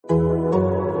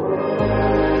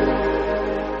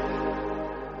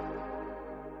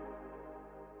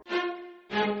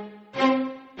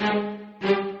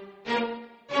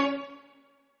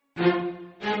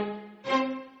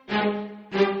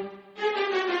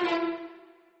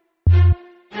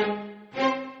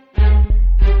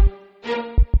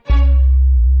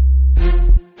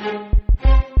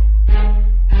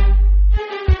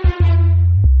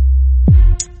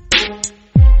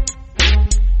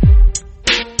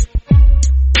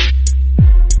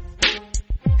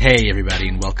Hey everybody,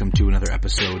 and welcome to another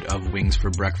episode of Wings for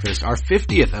Breakfast, our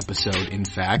 50th episode, in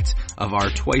fact, of our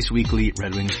twice weekly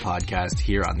Red Wings podcast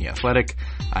here on The Athletic.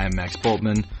 I am Max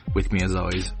Boltman. With me as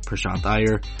always, Prashant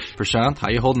Iyer. Prashant, how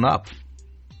you holding up?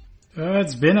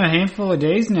 It's been a handful of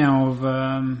days now of,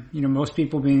 most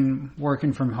people being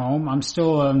working from home. I'm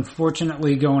still,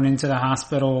 unfortunately, going into the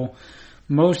hospital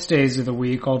most days of the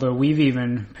week, although we've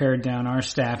even pared down our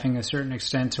staffing a certain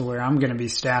extent to where I'm going to be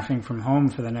staffing from home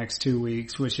for the next 2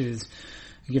 weeks, which is,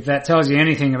 if that tells you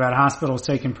anything about hospitals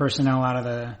taking personnel out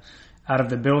of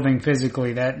the building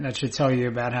physically, that should tell you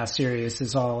about how serious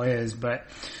this all is. But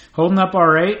holding up all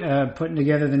right, putting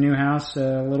together the new house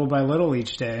little by little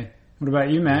each day. What about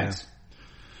you, Max?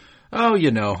 Yeah.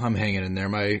 Oh, I'm hanging in there.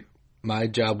 My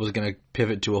job was going to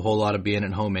pivot to a whole lot of being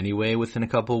at home anyway within a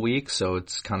couple of weeks, so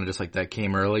it's kind of just like that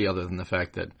came early, other than the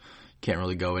fact that can't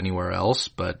really go anywhere else.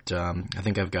 But I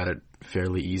think I've got it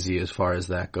fairly easy as far as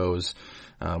that goes,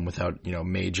 without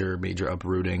major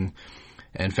uprooting.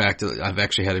 In fact, I've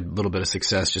actually had a little bit of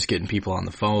success just getting people on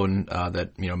the phone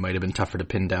that might have been tougher to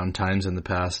pin down times in the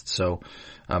past. So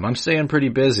I'm staying pretty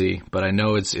busy, but I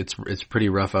know it's pretty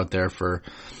rough out there for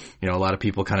a lot of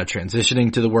people kind of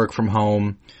transitioning to the work from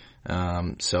home.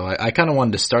 So I kind of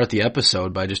wanted to start the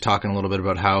episode by just talking a little bit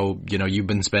about how, you've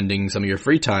been spending some of your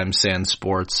free time sans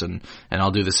sports, and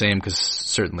I'll do the same because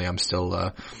certainly I'm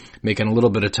still, making a little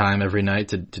bit of time every night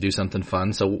to do something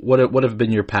fun. So what have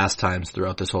been your pastimes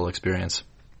throughout this whole experience?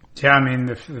 Yeah, I mean,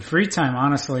 the free time,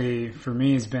 honestly, for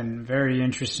me has been very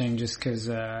interesting just because,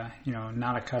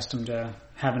 not accustomed to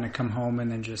having to come home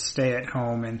and then just stay at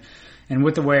home. And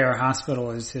with the way our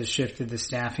hospital has shifted the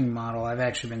staffing model, I've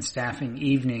actually been staffing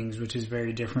evenings, which is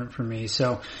very different for me.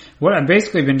 So what I've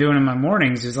basically been doing in my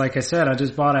mornings is, like I said, I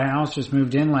just bought a house, just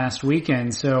moved in last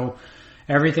weekend. So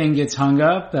everything gets hung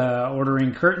up,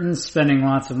 ordering curtains, spending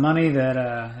lots of money that,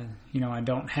 I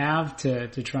don't have to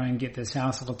try and get this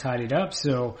house all tidied up.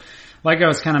 So like I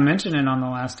was kind of mentioning on the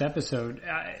last episode,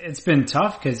 it's been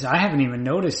tough because I haven't even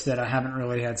noticed that I haven't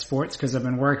really had sports because I've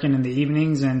been working in the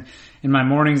evenings, and in my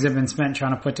mornings have been spent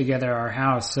trying to put together our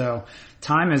house. So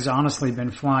time has honestly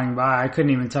been flying by. I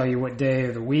couldn't even tell you what day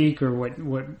of the week or what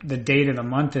the date of the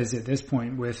month is at this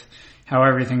point with how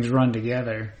everything's run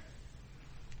together.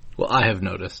 Well, I have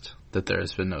noticed that there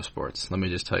has been no sports. Let me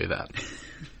just tell you that.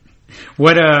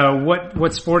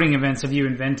 What sporting events have you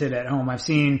invented at home? I've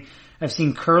seen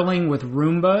curling with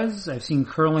Roombas. I've seen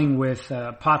curling with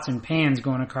pots and pans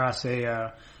going across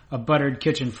a buttered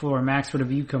kitchen floor. Max, what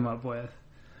have you come up with?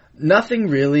 Nothing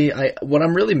really. What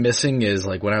I'm really missing is,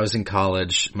 like, when I was in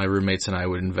college, my roommates and I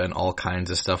would invent all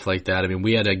kinds of stuff like that. I mean,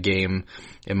 we had a game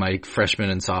in my freshman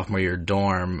and sophomore year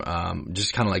dorm,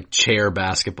 just kind of like chair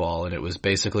basketball, and it was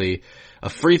basically a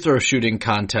free throw shooting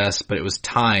contest, but it was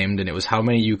timed, and it was how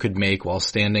many you could make while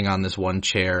standing on this one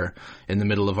chair in the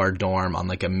middle of our dorm on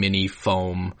like a mini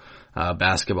foam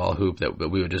basketball hoop that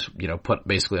we would just, put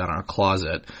basically on our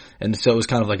closet. And so it was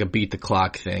kind of like a beat the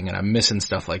clock thing, and I'm missing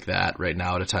stuff like that right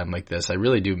now at a time like this. I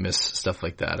really do miss stuff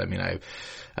like that. I mean,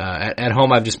 at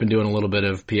home I've just been doing a little bit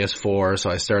of PS4, so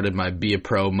I started my Be a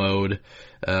Pro mode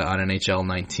on NHL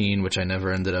 19, which I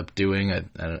never ended up doing.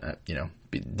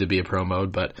 To be a pro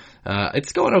mode, but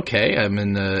it's going okay. I'm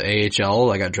in the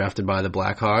AHL. I got drafted by the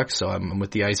Blackhawks, so I'm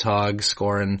with the Ice Hogs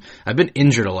scoring. I've been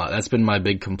injured a lot. That's been my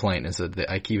big complaint, is that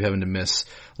I keep having to miss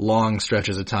long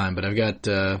stretches of time, but I've got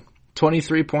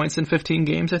 23 points in 15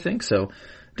 games, I think, so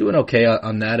doing okay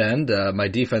on that end. My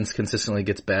defense consistently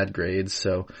gets bad grades,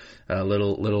 so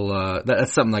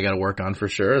that's something I got to work on for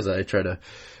sure as I try to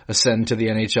ascend to the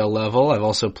NHL level. I've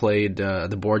also played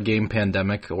the board game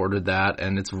Pandemic, ordered that,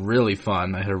 and it's really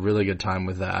fun. I had a really good time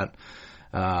with that.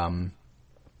 So a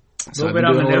little bit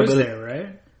on the nose there,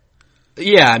 right?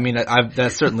 Yeah, I mean,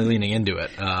 that's certainly leaning into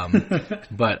it.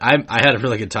 But I had a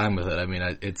really good time with it. I mean,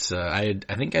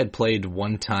 I think I'd played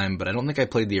one time, but I don't think I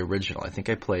played the original. I think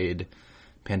I played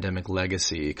Pandemic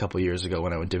Legacy a couple years ago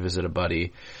when I went to visit a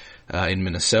buddy in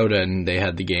Minnesota, and they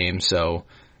had the game. So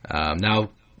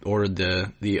now ordered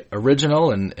the original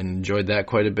and enjoyed that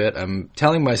quite a bit. I'm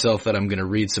telling myself that I'm going to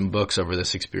read some books over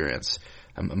this experience.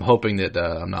 I'm hoping that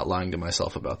I'm not lying to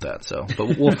myself about that. So,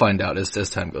 but we'll find out as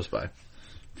time goes by.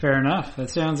 Fair enough.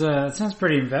 That sounds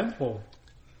pretty eventful.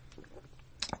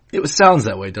 It sounds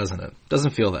that way, doesn't it?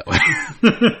 Doesn't feel that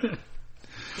way.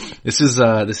 This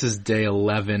is day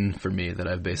 11 for me that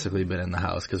I've basically been in the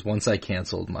house, because once I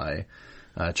canceled my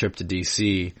trip to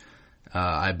DC,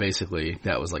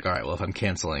 that was like, all right, well, if I'm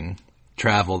canceling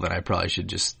travel, then I probably should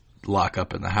just lock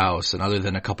up in the house. And other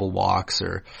than a couple walks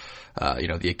or,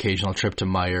 the occasional trip to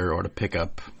Meijer or to pick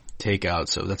up takeout.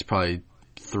 So that's probably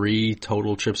 3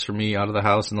 total trips for me out of the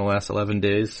house in the last 11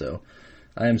 days. So,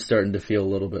 I am starting to feel a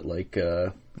little bit like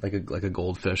a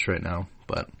goldfish right now,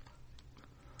 but.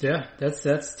 Yeah,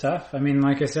 that's tough. I mean,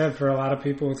 like I said, for a lot of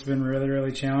people, it's been really,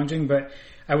 really challenging. But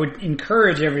I would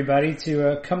encourage everybody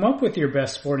to come up with your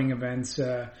best sporting events.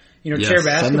 Yes, chair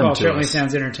basketball certainly us.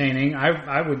 sounds entertaining.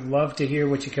 I would love to hear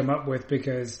what you come up with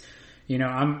because,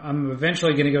 I'm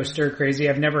eventually going to go stir crazy.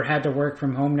 I've never had to work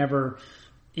from home, never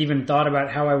even thought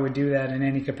about how I would do that in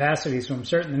any capacity. So I'm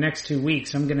certain the next 2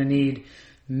 weeks I'm going to need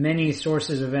many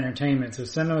sources of entertainment. So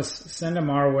send them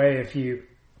our way if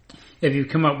you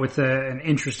come up with an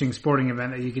interesting sporting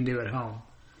event that you can do at home.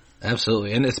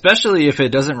 Absolutely. And especially if it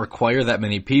doesn't require that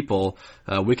many people,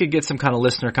 we could get some kind of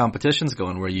listener competitions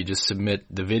going where you just submit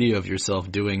the video of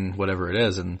yourself doing whatever it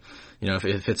is. And,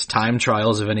 if it's time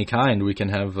trials of any kind, we can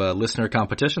have listener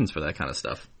competitions for that kind of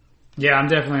stuff. Yeah, I'm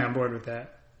definitely on board with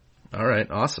that. All right.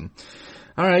 Awesome.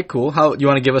 All right, cool. You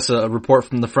want to give us a report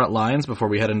from the front lines before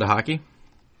we head into hockey?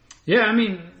 Yeah, I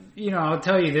mean, I'll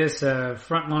tell you this,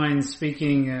 frontline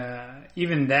speaking,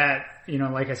 even that,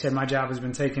 like I said, my job has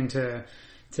been taken to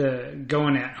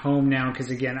going at home now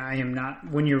because, again, I am not,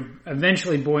 when you're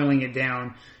eventually boiling it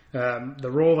down, the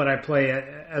role that I play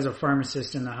as a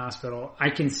pharmacist in the hospital, I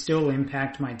can still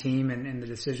impact my team and the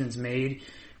decisions made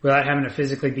without having to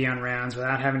physically be on rounds,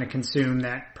 without having to consume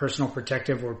that personal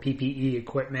protective or PPE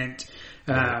equipment,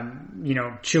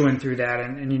 chewing through that.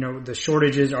 And the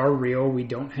shortages are real. We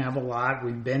don't have a lot.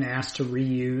 We've been asked to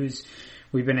reuse.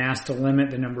 We've been asked to limit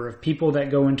the number of people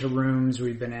that go into rooms.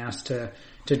 We've been asked to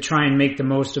try and make the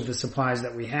most of the supplies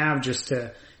that we have just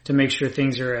to make sure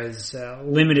things are as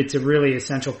limited to really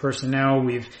essential personnel.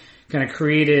 We've kind of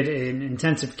created an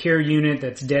intensive care unit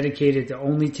that's dedicated to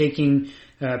only taking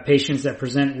patients that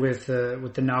present with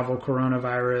the novel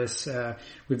coronavirus.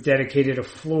 We've dedicated a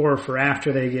floor for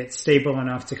after they get stable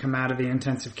enough to come out of the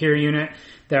intensive care unit.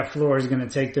 That floor is going to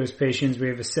take those patients. We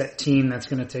have a set team that's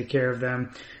going to take care of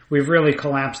them. We've really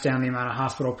collapsed down the amount of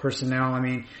hospital personnel. I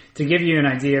mean, to give you an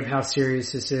idea of how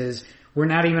serious this is, we're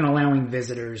not even allowing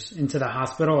visitors into the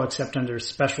hospital except under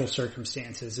special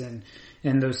circumstances. And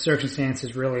those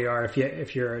circumstances really are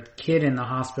if you're a kid in the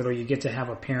hospital, you get to have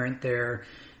a parent there.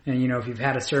 And, if you've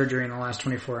had a surgery in the last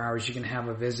 24 hours, you can have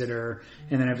a visitor.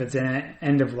 And then if it's an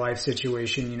end-of-life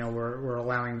situation, we're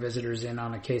allowing visitors in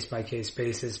on a case-by-case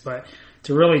basis. But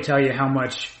to really tell you how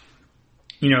much,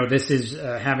 this is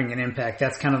having an impact,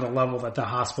 that's kind of the level that the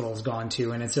hospital has gone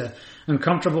to. And it's an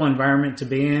uncomfortable environment to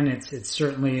be in. It's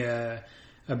certainly a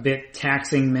bit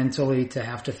taxing mentally to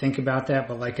have to think about that.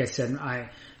 But like I said, I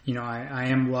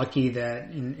am lucky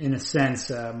that in a sense,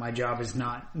 my job is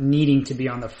not needing to be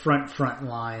on the front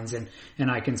lines and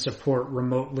I can support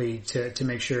remotely to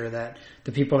make sure that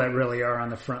the people that really are on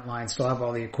the front lines still have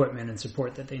all the equipment and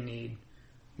support that they need.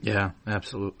 Yeah,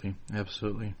 absolutely.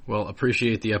 Absolutely. Well,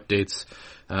 appreciate the updates,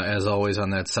 as always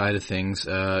on that side of things.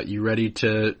 You ready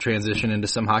to transition into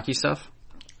some hockey stuff?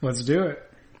 Let's do it.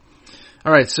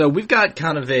 All right, so we've got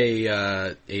kind of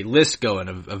a list going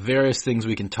of various things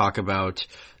we can talk about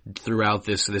throughout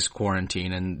this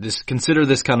quarantine, and consider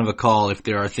this kind of a call. If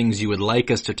there are things you would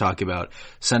like us to talk about,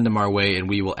 send them our way, and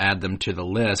we will add them to the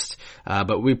list.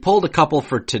 But we pulled a couple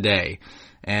for today,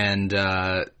 and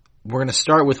we're going to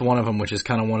start with one of them, which is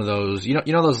kind of one of those,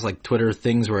 those like Twitter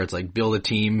things where it's like build a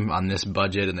team on this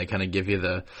budget, and they kind of give you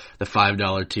the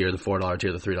 $5 tier, the $4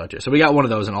 tier, the $3 tier. So we got one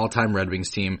of those, an all-time Red Wings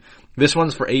team. This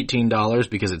one's for $18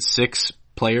 because it's 6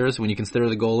 players when you consider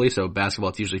the goalie. So basketball,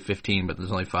 it's usually 15, but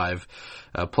there's only 5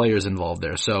 players involved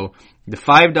there. So the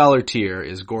 $5 tier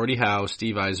is Gordie Howe,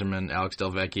 Steve Yzerman, Alex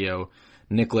Delvecchio,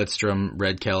 Nick Lidstrom,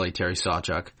 Red Kelly, Terry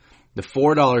Sawchuk. The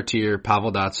 $4 tier,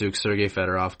 Pavel Datsyuk, Sergei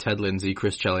Fedorov, Ted Lindsay,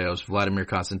 Chris Chelios, Vladimir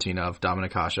Konstantinov,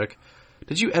 Dominik Hasek.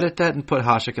 Did you edit that and put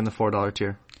Hasek in the $4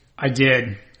 tier? I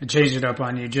did. I changed it up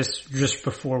on you just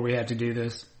before we had to do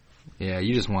this. Yeah,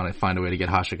 you just want to find a way to get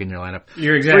Hasek in your lineup.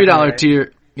 You're exactly $3 right.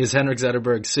 tier is Henrik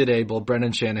Zetterberg, Sid Abel,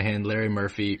 Brendan Shanahan, Larry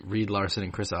Murphy, Reed Larson,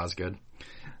 and Chris Osgood.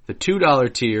 The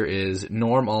 $2 tier is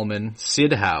Norm Ullman,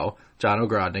 Sid Howe, John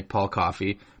Ogrodnik, Paul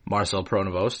Coffey, Marcel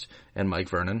Pronovost, and Mike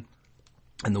Vernon.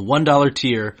 And the $1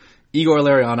 tier, Igor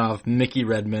Larionov, Mickey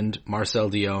Redmond, Marcel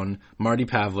Dion, Marty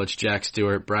Pavlich, Jack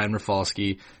Stewart, Brian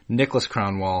Rafalski, Nicholas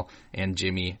Cronwall, and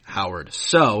Jimmy Howard.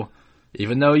 So,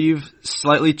 even though you've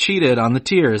slightly cheated on the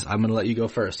tiers, I'm going to let you go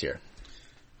first here.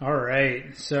 All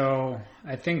right. So,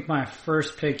 I think my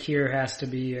first pick here has to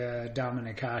be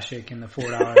Dominik Hasek in the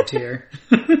 $4 tier.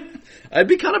 I'd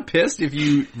be kind of pissed if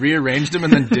you rearranged him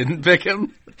and then didn't pick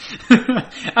him.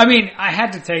 I mean, I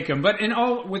had to take him, but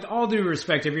with all due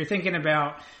respect, if you're thinking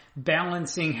about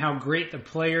balancing how great the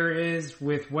player is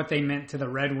with what they meant to the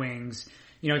Red Wings,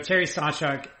 Terry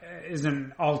Sawchuk is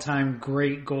an all-time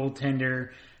great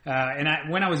goaltender.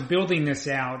 When I was building this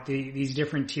out, these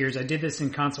different tiers, I did this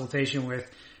in consultation with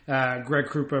Greg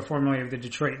Krupa, formerly of the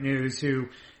Detroit News, who,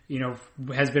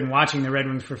 has been watching the Red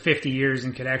Wings for 50 years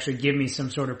and could actually give me some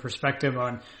sort of perspective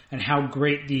on how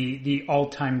great the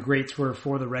all-time greats were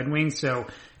for the Red Wings. So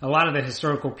a lot of the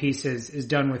historical piece is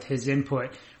done with his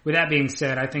input. With that being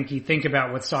said, I think you think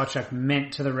about what Sawchuk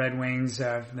meant to the Red Wings,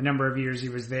 the number of years he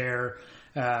was there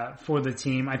for the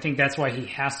team. I think that's why he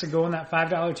has to go in that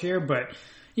 $5 tier, but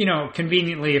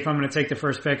conveniently, if I'm going to take the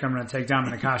first pick, I'm going to take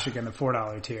Dominik Hasek in the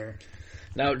 $4 tier.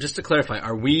 Now, just to clarify,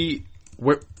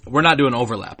 we're not doing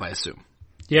overlap, I assume?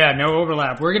 Yeah, no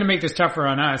overlap. We're going to make this tougher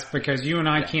on us because you and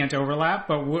I can't overlap,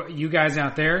 but you guys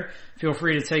out there, feel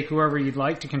free to take whoever you'd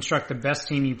like to construct the best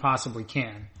team you possibly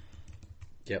can.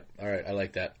 Yep. All right. I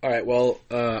like that. All right. Well,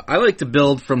 I like to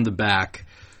build from the back,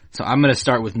 so I'm going to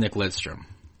start with Nick Lidstrom.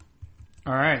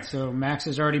 All right. So Max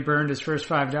has already burned his first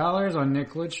 $5 on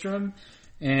Nick Lidstrom.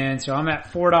 And so I'm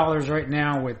at $4 right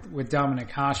now with Dominik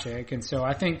Hasek. And so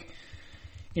I think,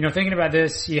 thinking about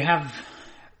this, you have,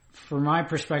 from my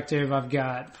perspective, I've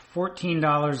got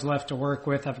 $14 left to work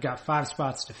with. I've got 5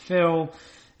 spots to fill.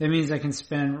 That means I can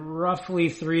spend roughly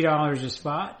 $3 a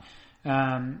spot.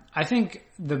 I think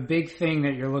the big thing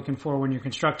that you're looking for when you're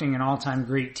constructing an all-time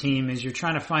great team is you're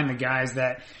trying to find the guys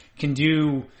that can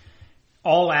do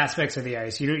all aspects of the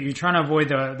ice. You're trying to avoid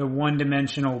the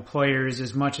one-dimensional players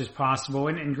as much as possible.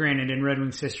 And granted, in Red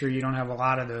Wings history, you don't have a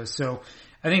lot of those. So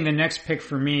I think the next pick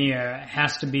for me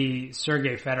has to be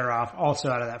Sergei Fedorov, also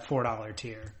out of that $4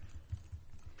 tier.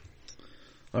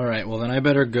 All right. Well, then I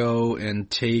better go and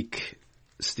take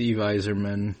Steve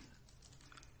Yzerman.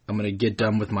 I'm going to get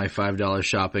done with my $5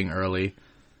 shopping early.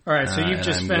 All right. So you've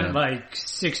just spent like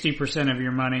 60% of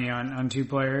your money on 2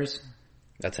 players?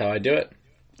 That's how I do it.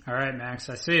 All right, Max,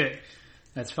 I see it.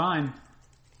 That's fine.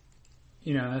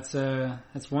 That's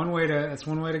one way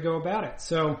to go about it.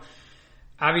 So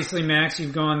obviously, Max,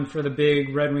 you've gone for the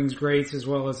big Red Wings greats as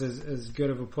well as good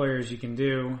of a player as you can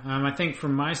do. I think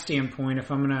from my standpoint,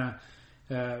 if I'm gonna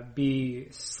be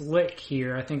slick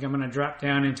here, I think I'm gonna drop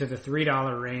down into the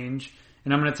 $3 range,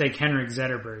 and I'm gonna take Henrik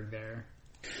Zetterberg there.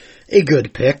 A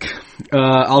good pick.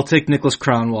 I'll take Niklas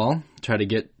Kronwall. Try to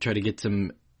get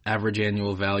some average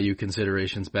annual value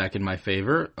considerations back in my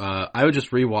favor. I would just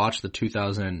rewatch the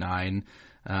 2009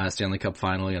 Stanley Cup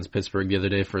final against Pittsburgh the other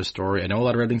day for a story. I know a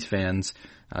lot of Red Wings fans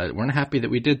weren't happy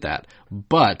that we did that,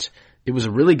 but it was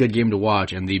a really good game to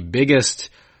watch, and the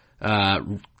biggest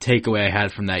takeaway I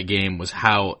had from that game was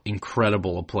how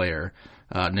incredible a player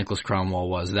Niklas Kronwall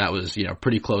was. That was,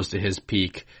 pretty close to his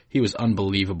peak. He was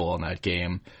unbelievable in that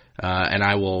game. And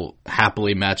I will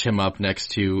happily match him up next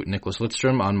to Nicklas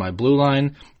Lidstrom on my blue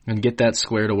line and get that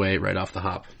squared away right off the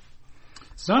hop.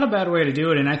 It's not a bad way to do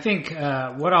it, and I think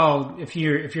if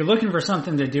you're looking for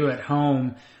something to do at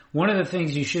home, one of the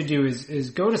things you should do is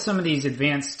go to some of these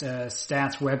advanced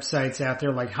stats websites out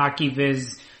there like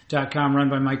HockeyViz.com,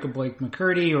 run by Michael Blake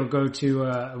McCurdy, or go to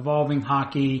Evolving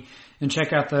Hockey and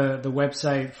check out the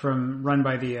website run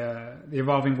by the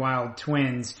Evolving Wild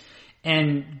Twins.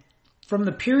 And from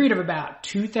the period of about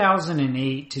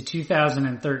 2008 to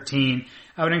 2013,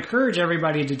 I would encourage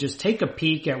everybody to just take a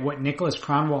peek at what Niklas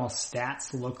Kronwall's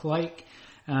stats look like.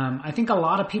 I think a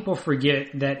lot of people forget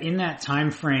that in that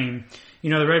time frame, the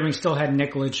Red Wings still had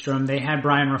Nick Lidstrom, they had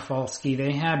Brian Rafalski,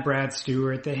 they had Brad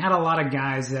Stewart, they had a lot of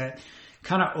guys that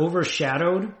kind of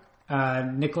overshadowed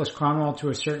Niklas Kronwall to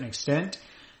a certain extent.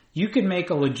 You could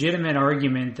make a legitimate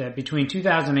argument that between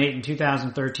 2008 and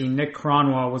 2013, Nick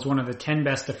Kronwall was one of the 10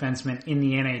 best defensemen in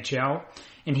the NHL,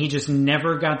 and he just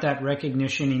never got that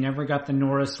recognition. He never got the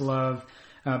Norris love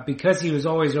because he was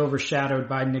always overshadowed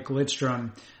by Nick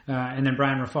Lidstrom and then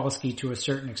Brian Rafalski to a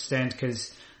certain extent,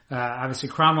 because obviously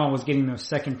Kronwall was getting those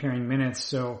second pairing minutes.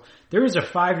 So there was a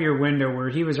 5-year window where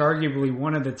he was arguably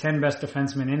one of the 10 best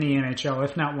defensemen in the NHL,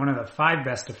 if not one of the 5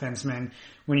 best defensemen,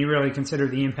 when you really consider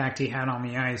the impact he had on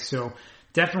the ice. So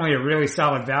definitely a really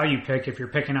solid value pick if you're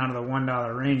picking out of the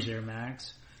 $1 range there,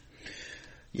 Max.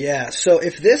 Yeah, so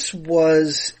if this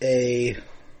was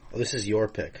this is your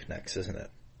pick next, isn't it?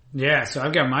 Yeah, so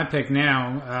I've got my pick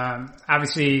now.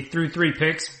 Obviously, through 3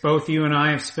 picks, both you and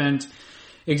I have spent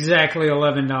exactly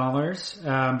 $11,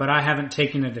 but I haven't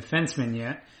taken a defenseman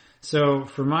yet. So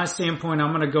from my standpoint,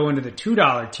 I'm going to go into the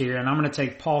 $2 tier, and I'm going to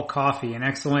take Paul Coffey, an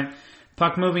excellent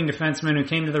puck-moving defenseman who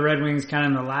came to the Red Wings kind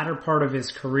of in the latter part of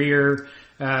his career.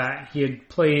 He had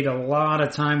played a lot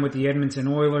of time with the Edmonton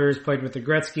Oilers, played with the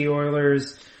Gretzky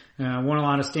Oilers, won a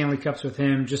lot of Stanley Cups with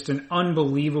him. Just an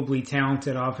unbelievably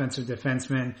talented offensive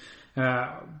defenseman.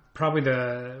 probably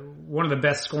one of the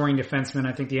best scoring defensemen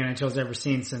I think the NHL's ever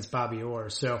seen since Bobby Orr.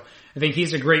 So I think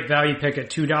he's a great value pick at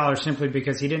 $2 simply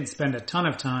because he didn't spend a ton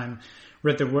of time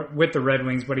with the Red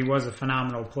Wings, but he was a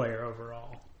phenomenal player overall.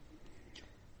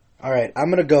 All right, I'm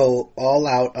going to go all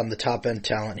out on the top-end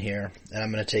talent here, and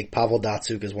I'm going to take Pavel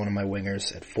Datsyuk as one of my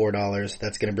wingers at $4.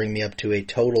 That's going to bring me up to a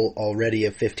total already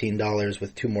of $15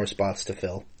 with 2 more spots to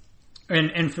fill.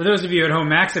 And for those of you at home,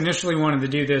 Max initially wanted to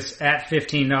do this at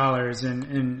 $15,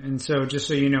 and so just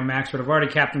so you know, Max would have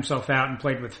already capped himself out and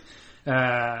played with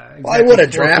exactly I would have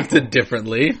drafted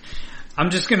differently. I'm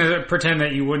just going to pretend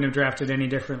that you wouldn't have drafted any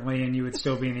differently, and you would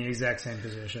still be in the exact same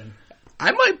position.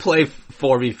 I might play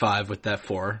 4v5 with that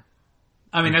 4.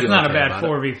 I mean, that's not a bad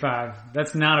 4v5.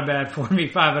 That's not a bad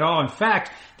 4v5 at all. In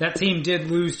fact, that team did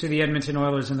lose to the Edmonton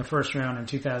Oilers in the first round in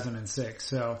 2006.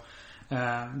 So,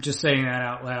 just saying that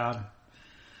out loud.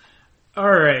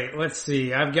 All right, let's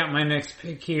see. I've got my next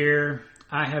pick here.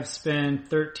 I have spent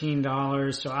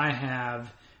 $13, so I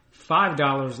have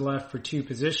 $5 left for 2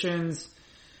 positions.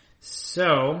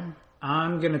 So,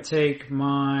 I'm going to take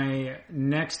my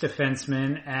next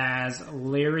defenseman as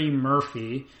Larry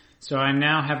Murphy. So I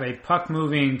now have a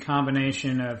puck-moving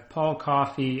combination of Paul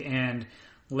Coffey and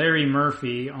Larry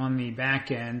Murphy on the back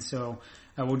end. So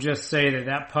I will just say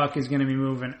that puck is going to be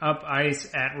moving up ice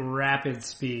at rapid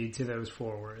speed to those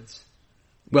forwards.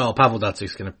 Well, Pavel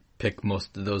Datsyuk's going to pick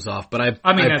most of those off, but I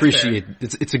appreciate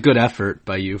it's a good effort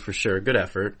by you for sure. Good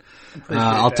effort.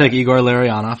 I'll take Igor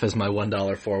Larionov as my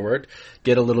 $1 forward.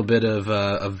 Get a little bit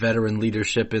of veteran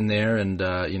leadership in there, and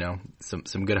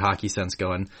some good hockey sense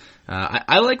going.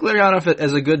 I like Larionov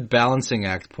as a good balancing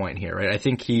act point here, right? I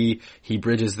think he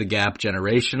bridges the gap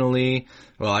generationally.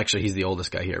 Well, actually, he's the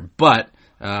oldest guy here, but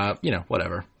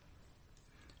whatever.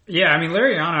 Yeah, I mean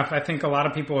Larionov. I think a lot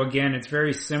of people, again, it's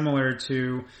very similar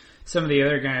to some of the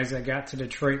other guys that got to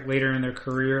Detroit later in their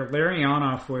career.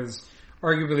 Larionov was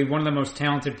arguably one of the most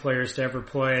talented players to ever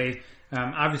play.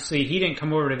 Obviously, he didn't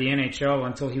come over to the NHL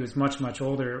until he was much, much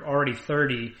older, already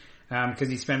 30, because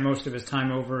he spent most of his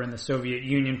time over in the Soviet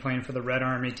Union playing for the Red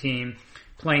Army team,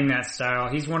 playing that style.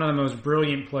 He's one of the most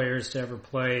brilliant players to ever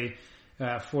play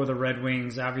for the Red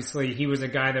Wings. Obviously, he was a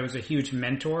guy that was a huge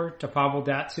mentor to Pavel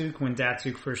Datsyuk when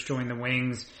Datsyuk first joined the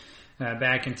Wings.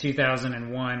 Back in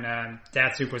 2001,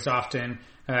 Datsyuk was often,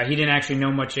 he didn't actually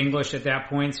know much English at that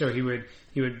point, so he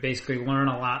would basically learn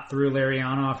a lot through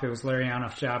Larionov. It was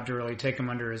Larionov's job to really take him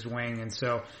under his wing, and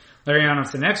so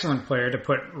Larionov's an excellent player to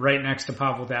put right next to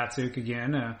Pavel Datsyuk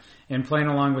again, and playing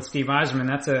along with Steve Yzerman.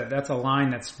 That's a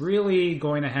line that's really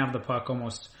going to have the puck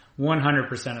almost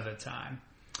 100% of the time.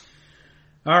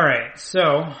 Alright,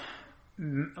 so,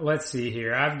 let's see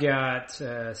here. I've got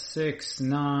 6,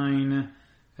 9...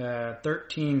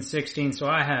 13, 16. So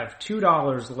I have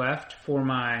 $2 left for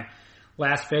my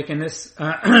last pick. And this,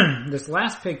 this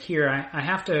last pick here, I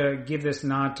have to give this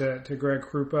nod to Greg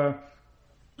Krupa.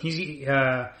 He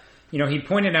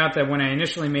pointed out that when I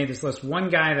initially made this list,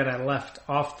 one guy that I left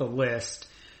off the list,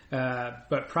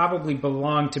 but probably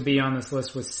belonged to be on this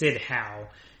list was Sid Howe.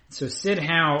 So Sid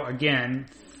Howe, again,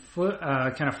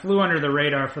 kind of flew under the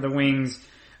radar for the Wings,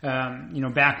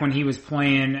 back when he was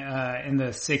playing, in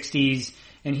the 60s.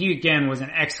 And he, again, was an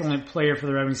excellent player for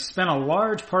the Red Wings. He spent a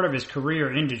large part of his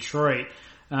career in Detroit.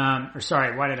 Why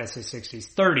did I say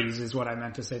 60s? 30s is what I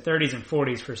meant to say. 30s and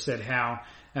 40s for Sid Howe.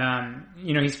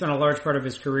 He spent a large part of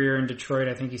his career in Detroit.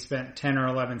 I think he spent 10 or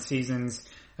 11 seasons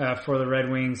for the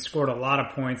Red Wings. Scored a lot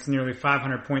of points, nearly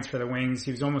 500 points for the Wings. He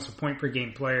was almost a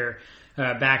point-per-game player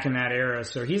back in that era.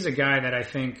 So he's a guy that I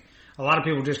think a lot of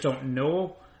people just don't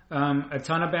know a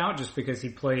ton about just because he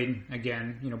played,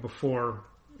 again, before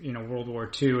World War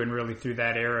II and really through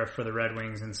that era for the Red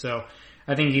Wings. And so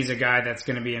I think he's a guy that's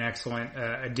going to be an excellent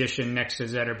addition next to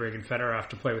Zetterberg and Fedorov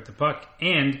to play with the puck,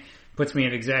 and puts me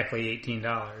at exactly $18.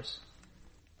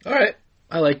 All right.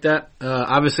 I like that.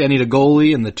 Obviously I need a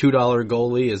goalie, and the $2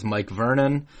 goalie is Mike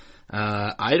Vernon.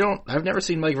 I've never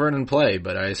seen Mike Vernon play,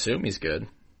 but I assume he's good.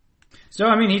 So,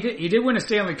 I mean, he did win a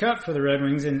Stanley Cup for the Red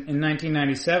Wings in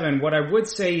 1997. What I would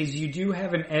say is you do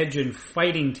have an edge in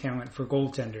fighting talent for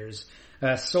goaltenders.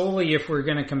 Solely if we're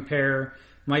going to compare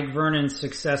Mike Vernon's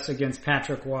success against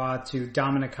Patrick Waugh to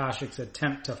Dominik Hasek's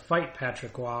attempt to fight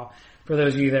Patrick Waugh. For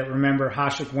those of you that remember,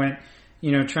 Hasek went,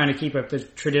 trying to keep up the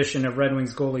tradition of Red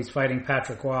Wings goalies fighting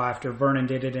Patrick Waugh after Vernon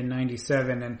did it in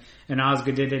 97 and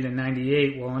Ozga did it in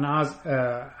 98. Well,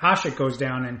 Hasek goes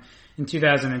down in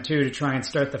 2002 to try and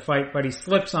start the fight, but he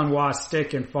slips on Waugh's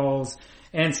stick and falls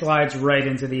and slides right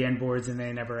into the end boards, and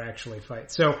they never actually fight.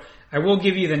 So I will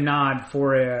give you the nod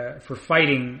for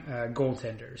fighting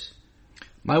goaltenders.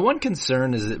 My one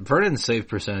concern is that Vernon's save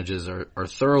percentages are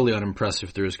thoroughly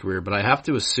unimpressive through his career, but I have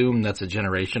to assume that's a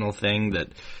generational thing that,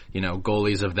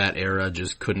 goalies of that era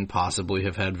just couldn't possibly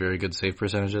have had very good save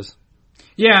percentages.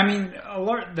 Yeah, I mean,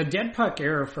 the dead puck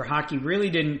era for hockey really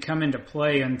didn't come into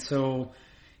play until,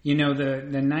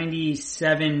 the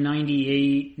 97,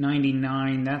 98,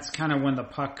 99, that's kind of when the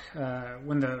puck,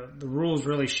 when the rules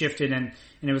really shifted and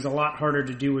it was a lot harder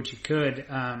to do what you could.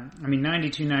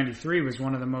 92, 93 was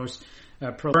one of the most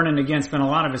Vernon, again, spent a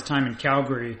lot of his time in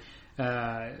Calgary,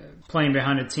 playing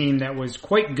behind a team that was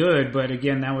quite good, but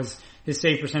again, his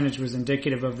save percentage was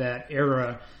indicative of that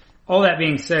era. All that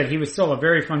being said, he was still a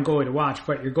very fun goalie to watch,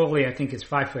 but your goalie, I think, is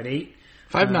 5'8".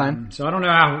 5'9". So I don't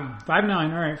know how,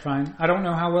 5'9", all right, fine. I don't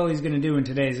know how well he's going to do in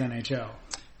today's NHL.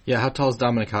 Yeah, how tall is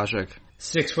Dominik Hasek?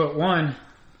 6'1".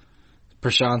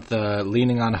 Prashanth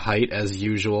leaning on height as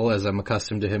usual, as I'm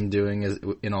accustomed to him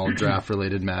doing in all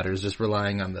draft-related matters, just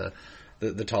relying on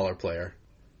the taller player.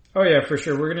 Oh yeah, for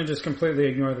sure. We're going to just completely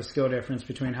ignore the skill difference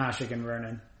between Hasek and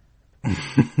Vernon.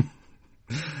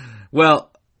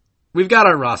 Well, we've got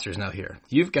our rosters now here.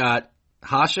 You've got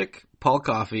Hasek, Paul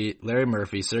Coffey, Larry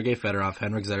Murphy, Sergei Fedorov,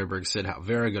 Henrik Zetterberg, Sid Howe.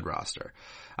 Very good roster.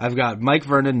 I've got Mike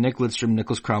Vernon, Nick Lidstrom,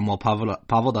 Nicholas Cromwell, Pavel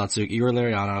Datsyuk, Igor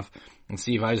Larionov, and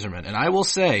Steve Yzerman. And I will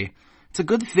say, it's a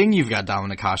good thing you've got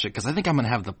Dominik Hasek, because I think I'm going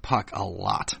to have the puck a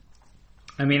lot.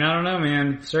 I mean, I don't know,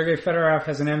 man. Sergei Fedorov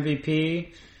has an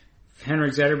MVP.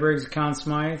 Henrik Zetterberg's a Conn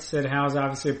Smythe. Sid Howe's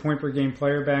obviously a point-per-game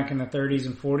player back in the 30s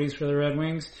and 40s for the Red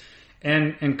Wings.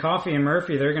 And Coffey and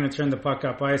Murphy, they're going to turn the puck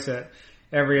up ice at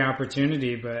every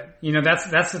opportunity. But,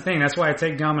 that's the thing. That's why I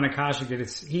take Dominik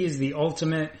Hasek. He is the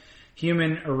ultimate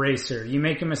human eraser. You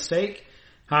make a mistake,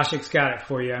 Hasek's got it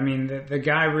for you. I mean, the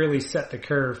guy really set the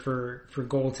curve for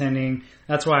goaltending.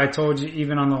 That's why I told you,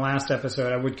 even on the last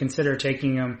episode, I would consider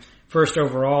taking him first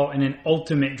overall in an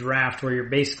ultimate draft where you're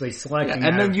basically selecting. Yeah,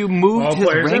 and then you moved his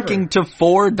ranking to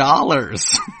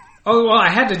 $4. Oh, well, I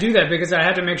had to do that because I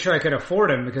had to make sure I could afford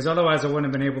him, because otherwise I wouldn't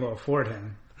have been able to afford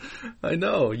him. I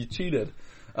know, you cheated.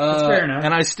 That's fair enough.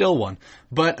 And I still won.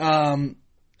 But I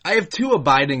have two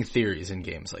abiding theories in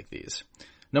games like these.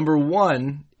 Number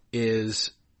one is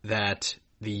that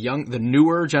the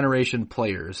newer generation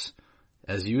players,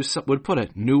 as you would put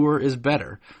it, newer is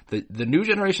better. The new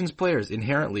generation's players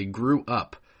inherently grew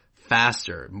up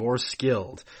faster, more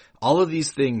skilled. All of these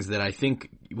things that I think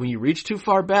when you reach too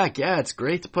far back, yeah, it's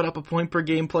great to put up a point per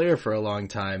game player for a long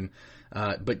time.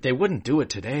 But they wouldn't do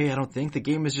it today. I don't think the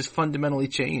game has just fundamentally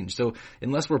changed. So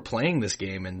unless we're playing this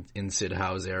game in Sid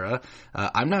Howe's era,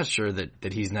 I'm not sure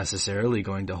that he's necessarily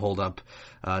going to hold up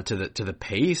to the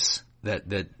pace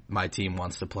that my team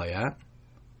wants to play at.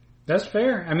 That's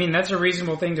fair. I mean, that's a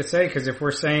reasonable thing to say, because if we're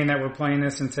saying that we're playing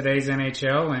this in today's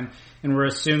NHL and we're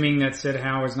assuming that Sid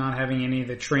Howe is not having any of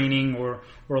the training or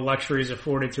luxuries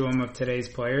afforded to him of today's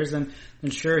players, then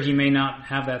sure, he may not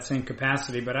have that same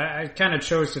capacity. But I kind of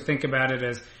chose to think about it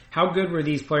as how good were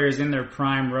these players in their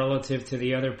prime relative to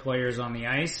the other players on the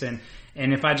ice, and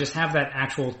if I just have that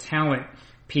actual talent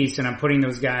piece and I'm putting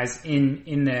those guys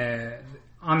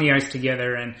on the ice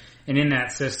together and in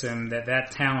that system,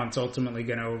 that talent's ultimately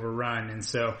going to overrun. And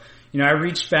so, I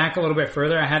reached back a little bit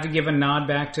further. I had to give a nod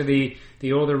back to the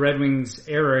older Red Wings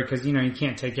era, because, you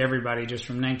can't take everybody just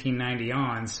from 1990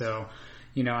 on. So,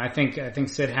 I think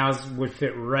Sid Howe would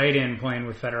fit right in playing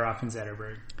with Fedorov and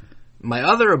Zetterberg. My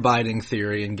other abiding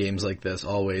theory in games like this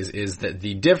always is that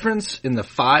the difference in the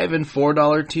 $5 and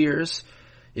 $4 tiers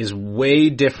is way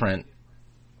different,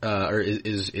 or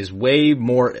is way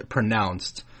more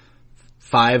pronounced.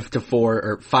 5 to 4,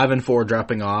 or 5 and 4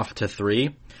 dropping off to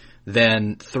 3,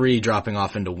 than 3 dropping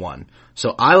off into 1.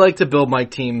 So I like to build my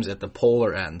teams at the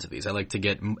polar ends of these. I like to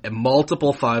get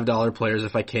multiple $5 players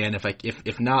if I can.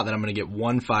 If not, then I'm going to get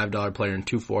one $5 player and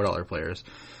two $4 players.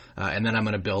 And then I'm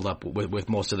going to build up with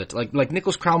most of it. Like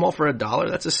Nicholas Cromwell for $1,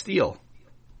 that's a steal.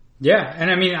 Yeah, and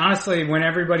I mean, honestly, when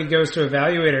everybody goes to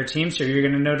evaluate our teams here, you're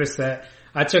going to notice that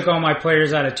I took all my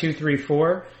players out of 2, 3,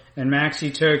 4. And Max,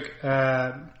 you took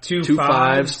two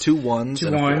fives, 2 1s,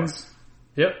 two ones.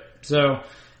 Yep. So,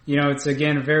 it's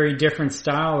again a very different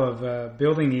style of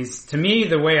building these. To me,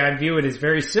 the way I view it is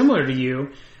very similar to you,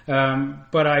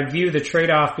 but I view the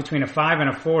trade-off between a 5 and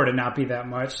a 4 to not be that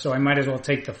much. So I might as well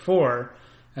take the 4.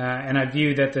 And I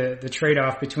view that the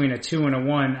trade-off between a 2 and a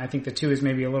 1, I think the 2 is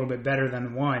maybe a little bit better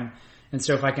than the 1. And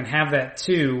so if I can have that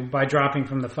 2 by dropping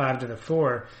from the 5 to the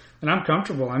 4, and I'm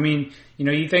comfortable. I mean,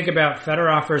 you think about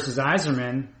Fedorov versus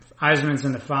Yzerman. Yzerman's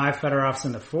in the 5, Fedorov's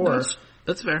in the 4.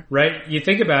 That's fair. Right? You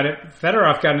think about it,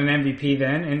 Fedorov got an MVP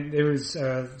then, and there was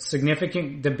a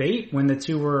significant debate when the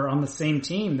two were on the same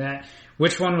team that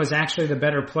which one was actually the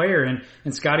better player.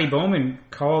 And Scotty Bowman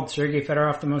called Sergei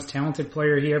Fedorov the most talented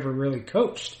player he ever really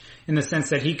coached, in the sense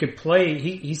that he could play.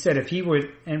 He said if he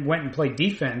went and played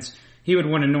defense, he would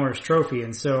win a Norris Trophy.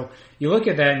 And so you look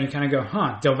at that and you kind of go,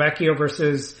 Delvecchio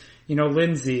versus,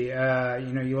 Lindsay.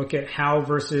 You look at Howe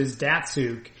versus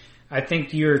Datsuk. I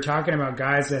think you're talking about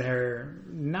guys that are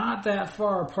not that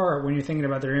far apart when you're thinking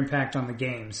about their impact on the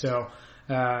game. So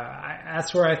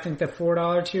that's where I think the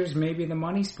 $4 tier is maybe the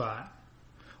money spot.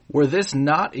 Were this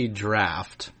not a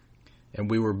draft, and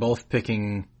we were both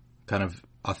picking kind of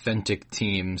authentic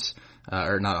teams,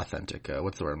 or not authentic,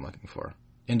 what's the word I'm looking for?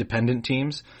 Independent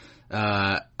teams.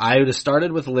 I would have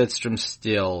started with Lidstrom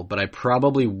still, but I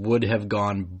probably would have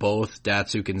gone both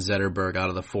Datsuk and Zetterberg out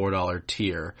of the $4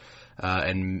 tier.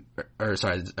 Datsuk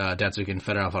and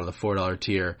Fedorov out of the $4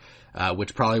 tier,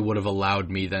 which probably would have allowed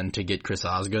me then to get Chris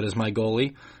Osgood as my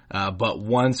goalie. But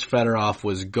once Fedorov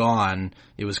was gone,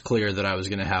 it was clear that I was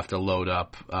going to have to load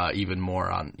up, even more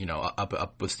on,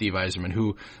 up with Steve Yzerman,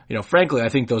 who, frankly, I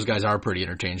think those guys are pretty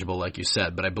interchangeable, like you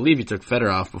said, but I believe you took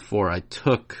Fedorov before I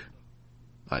took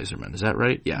Yzerman. Is that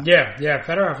right? Yeah. Yeah.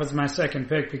 Fedorov was my second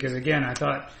pick because, again, I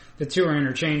thought the two are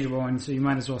interchangeable, and so you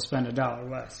might as well spend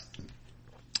 $1 less.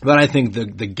 But I think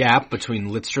the gap between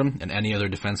Lidstrom and any other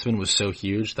defenseman was so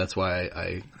huge. That's why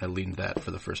I leaned that for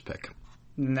the first pick.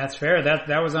 And that's fair.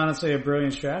 That was honestly a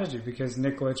brilliant strategy because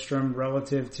Nick Lidstrom,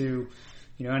 relative to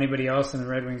anybody else in the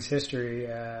Red Wings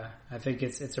history, I think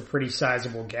it's a pretty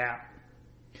sizable gap.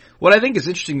 What I think is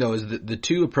interesting though is that the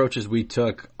two approaches we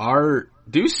took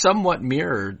do somewhat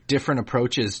mirror different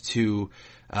approaches to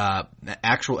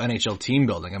actual NHL team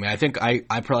building. I mean, I think I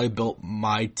probably built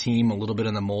my team a little bit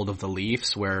in the mold of the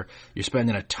Leafs, where you're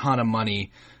spending a ton of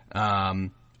money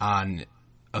on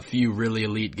a few really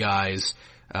elite guys,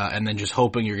 and then just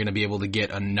hoping you're going to be able to get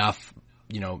enough,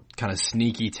 kind of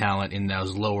sneaky talent in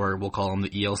those lower, we'll call them the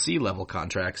ELC level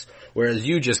contracts, whereas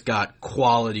you just got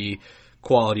quality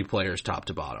players top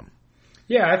to bottom.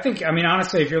 Yeah,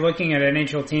 honestly, if you're looking at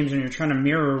NHL teams and you're trying to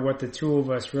mirror what the two of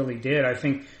us really did, I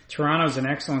think Toronto's an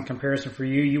excellent comparison for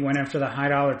you. You went after the high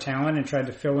dollar talent and tried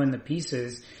to fill in the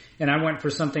pieces, and I went for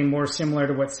something more similar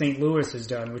to what St. Louis has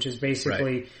done, which is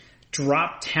basically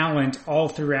drop talent all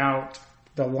throughout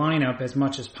the lineup as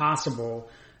much as possible,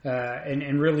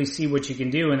 and really see what you can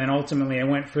do. And then ultimately I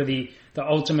went for the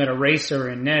ultimate eraser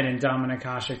in net in Dominik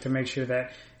Hasek to make sure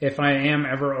that if I am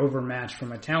ever overmatched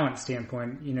from a talent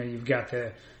standpoint, you've got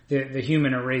the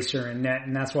human eraser in net,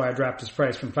 and that's why I dropped his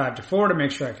price from 5 to 4 to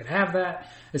make sure I could have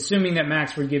that, assuming that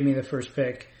Max would give me the first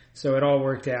pick. So it all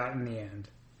worked out in the end.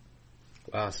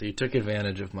 Wow, so you took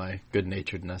advantage of my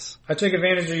good-naturedness. I took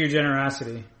advantage of your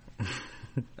generosity.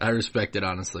 I respect it,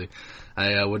 honestly.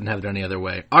 I wouldn't have it any other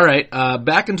way. All right,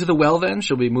 back into the well then.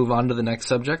 Shall we move on to the next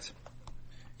subject?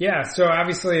 Yeah, so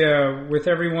obviously with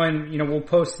everyone, we'll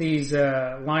post these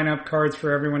lineup cards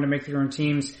for everyone to make their own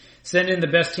teams. Send in the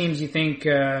best teams you think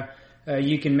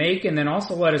you can make, and then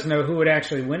also let us know who would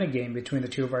actually win a game between the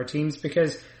two of our teams,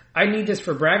 because I need this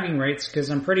for bragging rights, because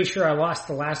I'm pretty sure I lost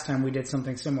the last time we did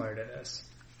something similar to this.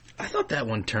 I thought that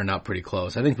one turned out pretty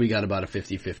close. I think we got about a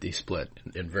 50-50 split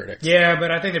in verdicts. Yeah,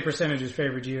 but I think the percentages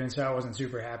favored you, and so I wasn't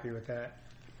super happy with that.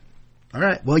 All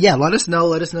right. Well, yeah, let us know.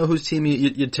 Let us know whose team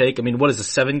you'd take. I mean, what is a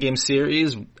 7-game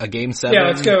series? A game 7? Yeah,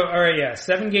 let's go. All right, yeah.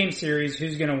 7-game series.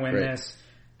 Who's going to win this?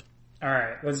 All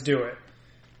right, let's do it.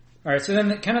 All right, so then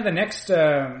the next,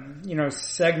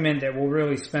 segment that we'll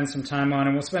really spend some time on,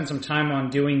 and we'll spend some time on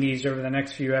doing these over the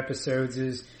next few episodes,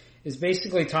 is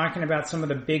basically talking about some of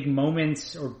the big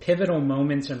moments or pivotal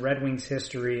moments in Red Wings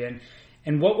history,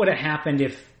 and what would have happened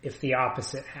if the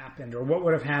opposite happened, or what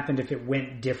would have happened if it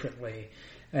went differently.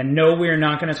 And no, we're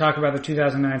not going to talk about the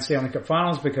 2009 Stanley Cup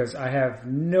Finals, because I have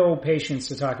no patience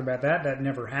to talk about that. That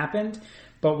never happened.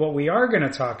 But what we are going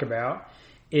to talk about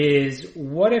is,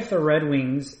 what if the Red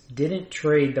Wings didn't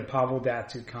trade the Pavel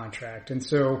Datsyuk contract? And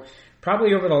so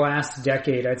probably over the last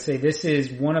decade, I'd say this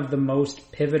is one of the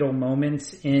most pivotal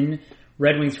moments in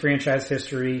Red Wings franchise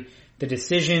history. The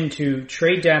decision to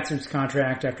trade Datsyuk's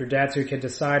contract after Datsyuk had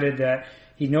decided that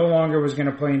he no longer was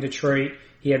going to play in Detroit.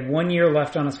 He had 1 year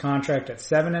left on his contract at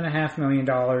 $7.5 million.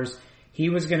 He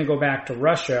was going to go back to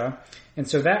Russia. And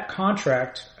so that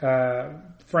contract,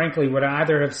 frankly, would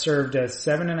either have served as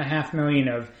 $7.5 million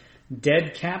of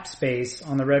dead cap space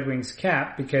on the Red Wings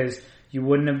cap, because you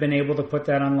wouldn't have been able to put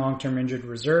that on long-term injured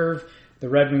reserve. The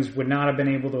Red Wings would not have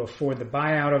been able to afford the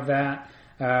buyout of that.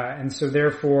 And so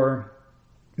therefore,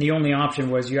 the only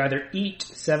option was you either eat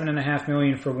 $7.5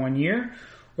 million for 1 year,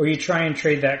 or you try and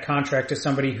trade that contract to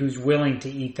somebody who's willing to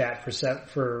eat that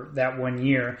for that 1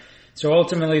 year. So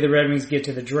ultimately the Red Wings get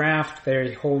to the draft.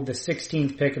 They hold the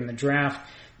 16th pick in the draft.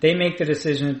 They make the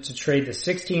decision to trade the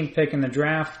 16th pick in the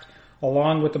draft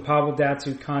along with the Pavel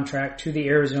Datsyuk contract to the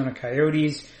Arizona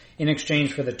Coyotes in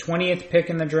exchange for the 20th pick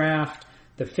in the draft,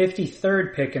 the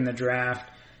 53rd pick in the draft,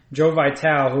 Joe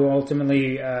Vitale, who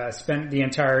ultimately spent the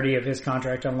entirety of his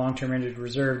contract on long-term injured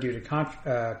reserve due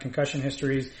to concussion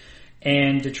histories,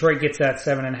 and Detroit gets that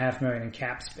 $7.5 million in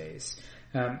cap space.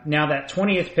 Now that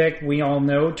 20th pick, we all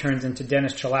know, turns into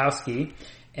Dennis Cholowski,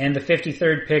 and the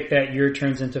 53rd pick that year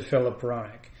turns into Filip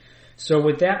Hronek. So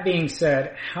with that being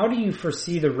said, how do you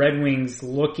foresee the Red Wings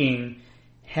looking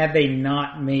had they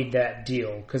not made that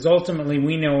deal? Because ultimately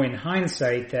we know in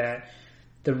hindsight that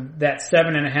that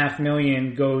 $7.5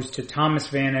 million goes to Thomas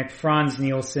Vanek, Franz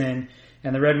Nielsen,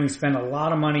 and the Red Wings spend a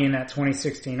lot of money in that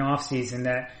 2016 offseason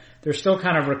that they're still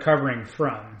kind of recovering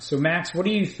from. So Max, what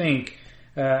do you think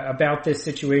about this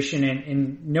situation?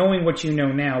 And knowing what you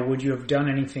know now, would you have done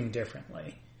anything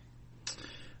differently?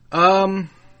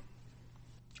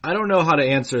 I don't know how to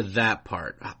answer that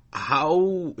part.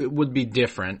 How it would be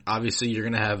different. Obviously, you're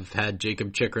going to have had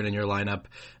Jakob Chychrun in your lineup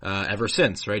ever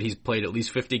since, right? He's played at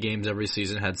least 50 games every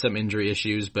season, had some injury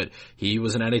issues, but he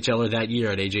was an NHLer that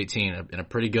year at age 18, and a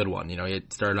pretty good one. You know, he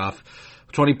had started off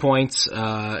 20 points,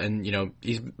 and, you know,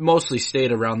 he's mostly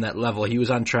stayed around that level. He was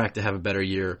on track to have a better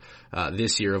year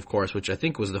this year, of course, which I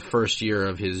think was the first year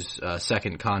of his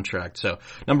second contract. So,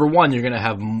 number one, you're going to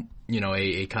have, you know,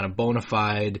 a kind of bona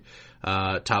fide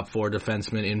top four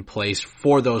defenseman in place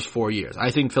for those 4 years. I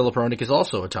think Filip Hronek is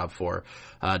also a top four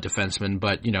defenseman,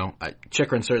 but, you know,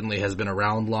 Chychrun certainly has been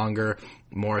around longer,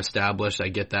 more established. I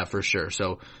get that for sure.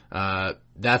 So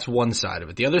that's one side of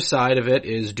it. The other side of it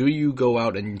is, do you go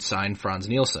out and sign Franz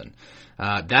Nielsen?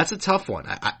 That's a tough one.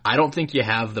 I don't think you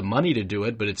have the money to do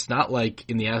it, but it's not like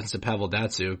in the absence of Pavel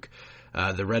Datsyuk,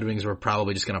 the Red Wings were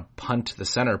probably just going to punt the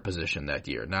center position that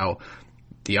year. Now,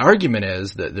 the argument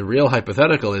is that the real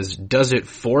hypothetical is, does it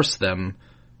force them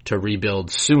to rebuild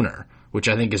sooner? Which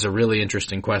I think is a really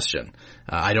interesting question.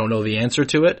 I don't know the answer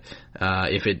to it.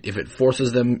 If it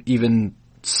forces them even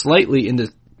slightly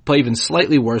into play even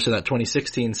slightly worse in that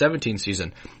 2016-17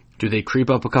 season, do they creep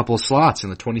up a couple of slots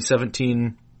in the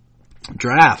 2017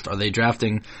 draft? Are they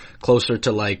drafting closer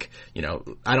to, like, you know,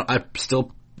 I'm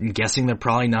still guessing they're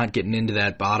probably not getting into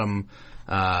that bottom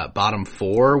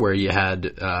four where you had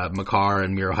Makar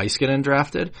and Miro Heiskanen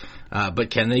drafted. But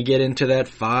can they get into that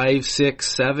 5,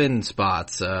 6, 7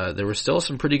 spots? There were still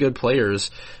some pretty good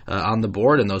players on the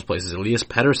board in those places. Elias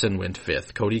Pettersson went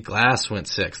 5th. Cody Glass went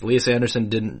 6th. Elias Anderson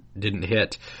didn't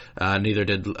hit. Neither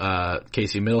did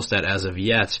Casey Middlestat as of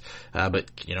yet. But,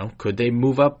 you know, could they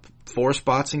move up 4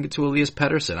 spots and get to Elias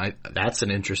Pettersson? That's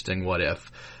an interesting what if.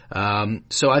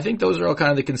 So I think those are all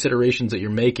kind of the considerations that you're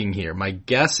making here. My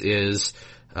guess is,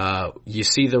 you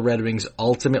see the Red Wings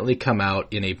ultimately come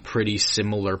out in a pretty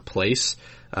similar place,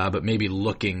 but maybe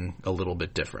looking a little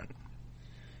bit different.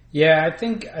 Yeah, I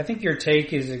think your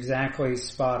take is exactly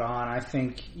spot on. I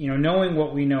think, you know, knowing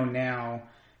what we know now,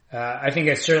 I think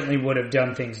I certainly would have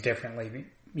done things differently,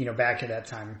 you know, back at that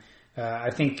time.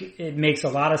 I think it makes a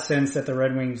lot of sense that the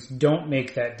Red Wings don't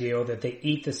make that deal, that they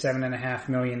eat the $7.5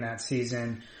 million that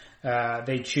season.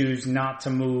 They choose not to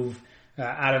move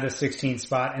out of the 16th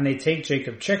spot, and they take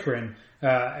Jakob Chychrun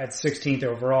at 16th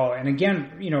overall. And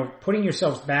again, you know, putting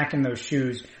yourselves back in those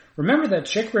shoes, remember that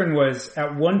Chychrun was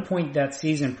at one point that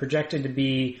season projected to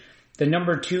be the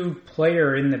number 2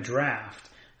 player in the draft.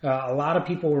 A lot of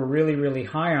people were really, really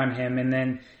high on him, and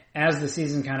then as the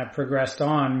season kind of progressed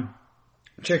on,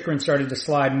 Chychrun started to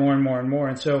slide more and more and more.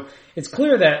 And so it's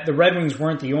clear that the Red Wings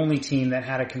weren't the only team that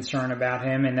had a concern about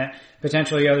him, and that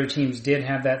potentially other teams did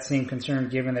have that same concern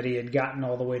given that he had gotten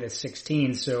all the way to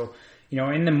 16. So, you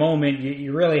know, in the moment,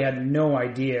 you really had no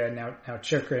idea. Now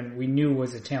Chychrun, we knew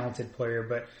was a talented player,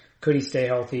 but could he stay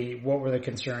healthy? What were the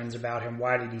concerns about him?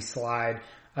 Why did he slide?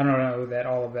 I don't know that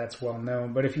all of that's well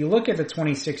known. But if you look at the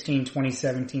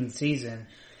 2016-2017 season,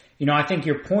 you know, I think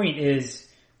your point is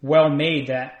well made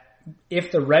that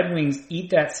if the Red Wings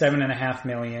eat that $7.5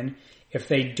 million, if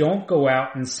they don't go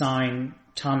out and sign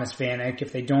Thomas Vanek,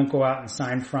 if they don't go out and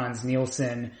sign Franz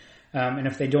Nielsen, and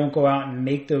if they don't go out and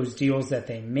make those deals that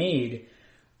they made,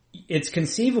 it's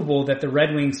conceivable that the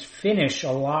Red Wings finish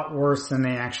a lot worse than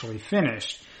they actually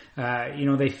finished. You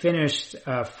know, they finished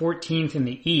 14th in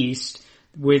the East,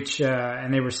 which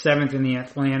and they were 7th in the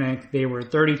Atlantic. They were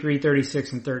 33,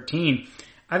 36, and 13.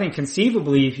 I think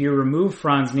conceivably, if you remove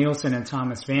Franz Nielsen and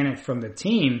Thomas Vanek from the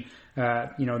team,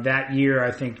 you know, that year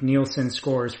I think Nielsen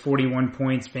scores 41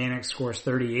 points, Vanek scores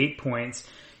 38 points.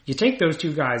 you take those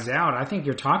two guys out, I think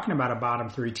you're talking about a bottom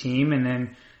three team. And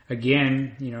then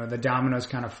again, the dominoes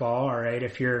kind of fall. All right.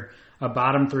 If you're a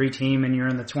bottom three team and you're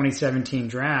in the 2017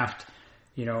 draft,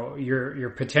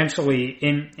 you're potentially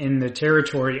in the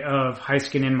territory of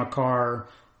Heiskanen, Makar,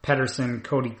 Pettersson,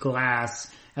 Cody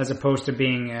Glass, as opposed to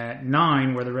being at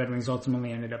 9 where the Red Wings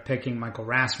ultimately ended up picking Michael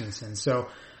Rasmussen. So,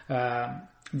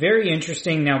 very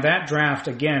interesting. Now that draft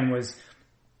again was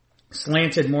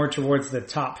slanted more towards the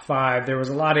top 5. There was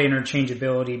a lot of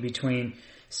interchangeability between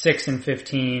 6 and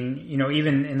 15.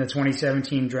 Even in the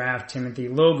 2017 draft, Timothy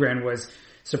Liljegren was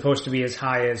supposed to be as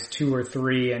high as 2 or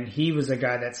 3, and he was a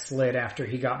guy that slid after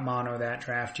he got mono that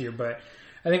draft year. But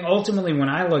I think ultimately when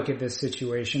I look at this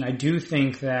situation, I do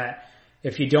think that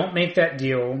if you don't make that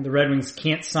deal, the Red Wings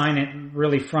can't sign it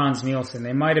really Franz Nielsen.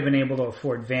 They might have been able to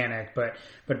afford Vanek, but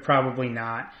probably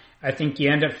not. I think you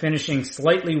end up finishing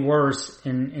slightly worse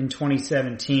in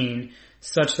 2017,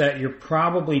 such that you're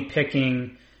probably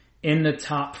picking in the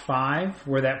top 5,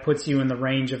 where that puts you in the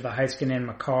range of the Heiskanen,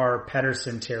 Makar,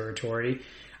 Pettersson territory.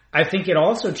 I think it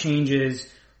also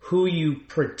changes who you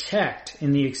protect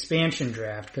in the expansion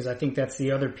draft, because I think that's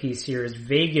the other piece here is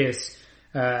Vegas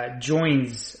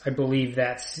joins, I believe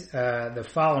that's the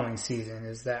following season.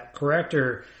 Is that correct?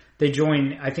 Or they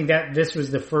join, I think that this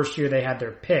was the first year they had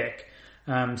their pick.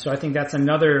 So I think that's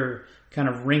another kind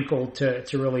of wrinkle to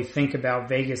really think about.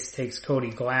 Vegas takes Cody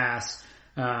Glass.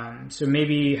 So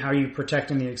maybe how you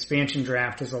protect in the expansion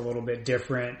draft is a little bit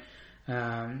different.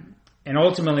 And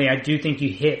ultimately, I do think you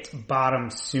hit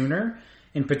bottom sooner,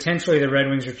 and potentially the Red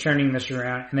Wings are turning this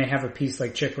around, and they have a piece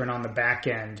like Chychrun on the back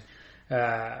end,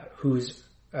 who's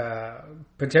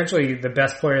potentially the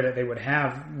best player that they would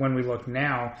have when we look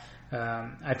now.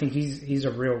 I think he's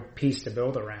a real piece to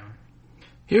build around.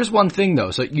 Here's one thing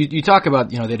though. So you talk about,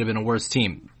 they'd have been a worse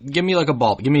team. Give me like a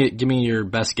ball. Give me your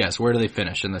best guess. Where do they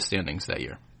finish in the standings that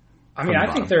year? I mean,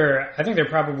 I think they're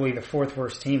probably the 4th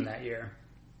worst team that year.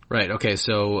 Right. Okay.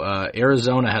 So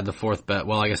Arizona had the 4th bet.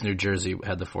 Well, I guess New Jersey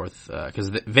had the 4th because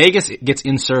Vegas gets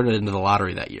inserted into the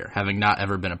lottery that year, having not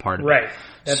ever been a part of it. Right.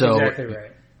 That's exactly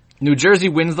right. New Jersey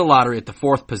wins the lottery at the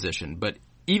 4th position, but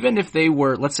even if they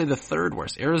were, let's say, the 3rd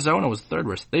worst, Arizona was 3rd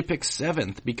worst, they pick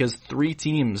 7th because 3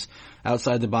 teams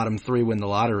outside the bottom 3 win the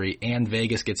lottery, and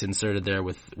Vegas gets inserted there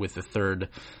with the 3rd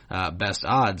best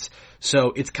odds.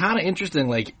 So it's kind of interesting,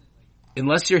 like,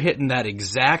 unless you're hitting that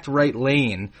exact right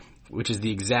lane, which is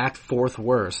the exact 4th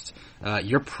worst,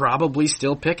 you're probably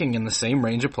still picking in the same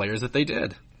range of players that they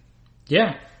did.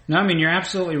 Yeah. No, I mean, you're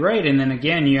absolutely right. And then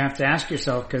again, you have to ask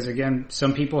yourself, because again,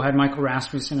 some people had Michael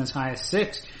Rasmussen as high as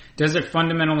 6. Does it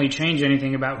fundamentally change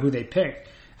anything about who they pick?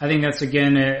 I think that's,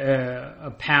 again,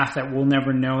 a path that we'll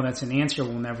never know. That's an answer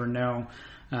we'll never know,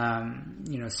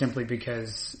 simply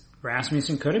because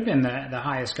Rasmussen could have been the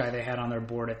highest guy they had on their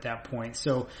board at that point.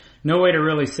 So no way to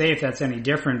really say if that's any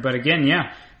different. But again,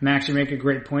 yeah, Max, you make a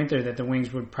great point there that the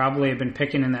Wings would probably have been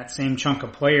picking in that same chunk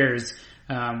of players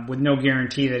with no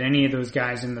guarantee that any of those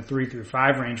guys in the 3 through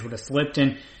 5 range would have slipped.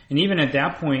 And even at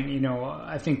that point,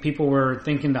 I think people were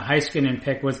thinking the Heiskanen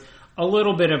pick was a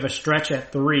little bit of a stretch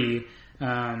at 3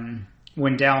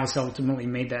 when Dallas ultimately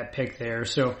made that pick there.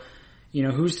 So,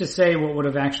 who's to say what would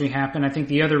have actually happened? I think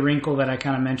the other wrinkle that I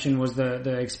kind of mentioned was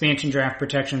the expansion draft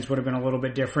protections would have been a little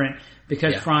bit different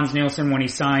because Franz Nielsen, when he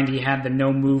signed, he had the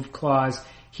no move clause.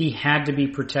 He had to be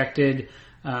protected.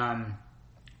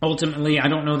 Ultimately, I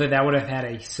don't know that would have had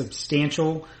a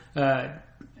substantial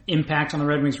impact on the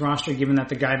Red Wings roster, given that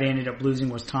the guy they ended up losing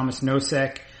was Thomas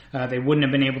Nosek. They wouldn't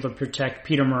have been able to protect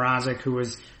Peter Mrazek, who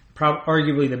was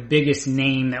arguably the biggest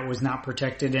name that was not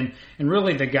protected. And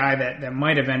really the guy that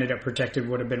might have ended up protected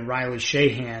would have been Riley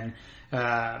Shahan.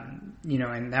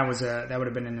 And that would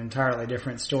have been an entirely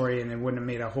different story, and it wouldn't have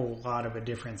made a whole lot of a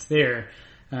difference there.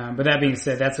 But that being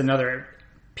said, that's another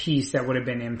piece that would have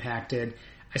been impacted.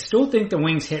 I still think the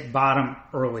Wings hit bottom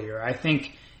earlier. I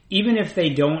think even if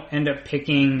they don't end up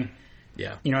picking,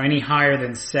 any higher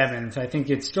than 7th, I think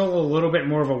it's still a little bit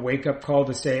more of a wake-up call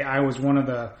to say I was one of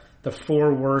the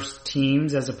 4 worst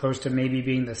teams as opposed to maybe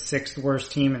being the 6th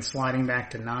worst team and sliding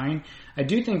back to 9. I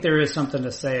do think there is something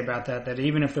to say about that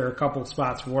even if they're a couple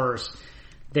spots worse,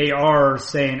 they are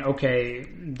saying, okay,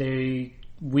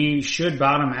 we should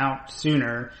bottom out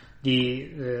sooner.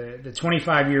 The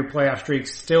 25-year playoff streak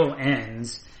still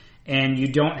ends, and you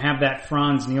don't have that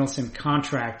Franz Nielsen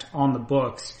contract on the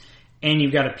books, and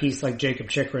you've got a piece like Jakob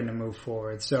Chychrun to move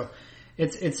forward. So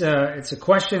it's a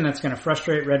question that's going to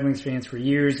frustrate Red Wings fans for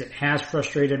years. It has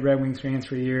frustrated Red Wings fans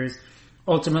for years.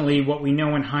 Ultimately, what we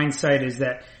know in hindsight is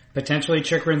that potentially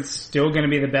Chychrun's still going to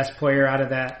be the best player out of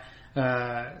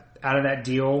out of that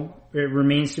deal. It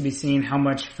remains to be seen how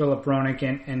much Philip Roenick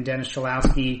and Dennis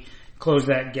Cholowski close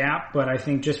that gap. But I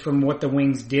think just from what the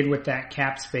Wings did with that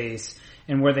cap space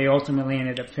and where they ultimately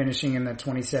ended up finishing in the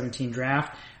 2017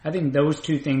 draft, I think those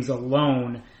two things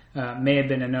alone may have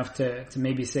been enough to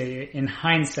maybe say, in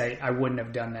hindsight, I wouldn't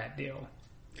have done that deal.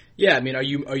 Yeah, I mean, are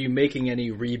you making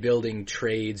any rebuilding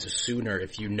trades sooner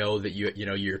if you know that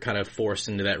you're kind of forced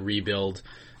into that rebuild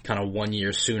kind of 1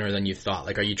 year sooner than you thought?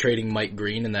 Like, are you trading Mike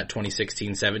Green in that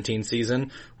 2016-17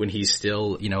 season when he's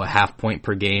still, a half point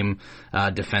per game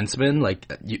defenseman? Like,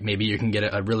 maybe you can get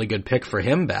a really good pick for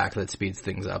him back that speeds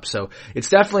things up. So it's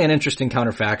definitely an interesting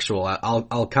counterfactual.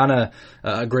 I'll kind of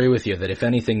agree with you that if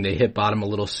anything, they hit bottom a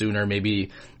little sooner.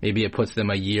 Maybe it puts them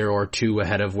a year or two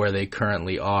ahead of where they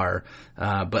currently are.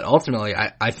 But ultimately,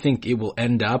 I think it will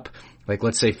end up, like,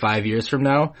 let's say 5 years from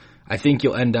now, I think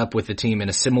you'll end up with the team in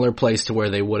a similar place to where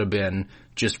they would have been,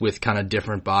 just with kind of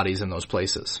different bodies in those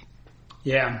places.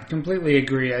 Yeah, completely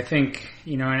agree. I think,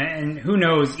 and who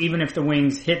knows, even if the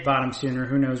Wings hit bottom sooner,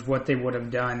 who knows what they would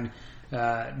have done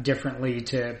differently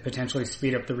to potentially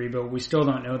speed up the rebuild. We still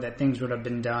don't know that things would have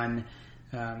been done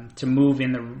to move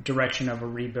in the direction of a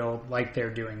rebuild like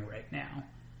they're doing right now.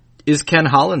 Is Ken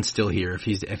Holland still here if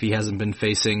he hasn't been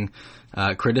facing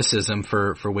criticism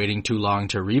for waiting too long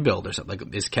to rebuild or something?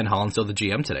 Like, is Ken Holland still the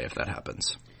GM today if that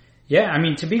happens? Yeah, I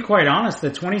mean, to be quite honest, the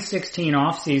 2016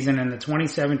 offseason and the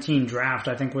 2017 draft,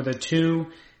 I think, were the two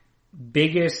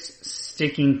biggest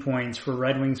sticking points for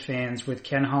Red Wings fans with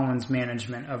Ken Holland's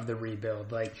management of the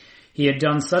rebuild. Like, he had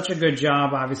done such a good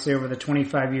job, obviously, over the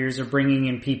 25 years of bringing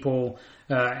in people,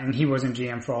 and he wasn't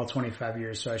GM for all 25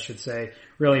 years, so I should say,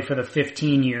 really for the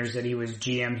 15 years that he was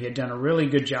GM, he had done a really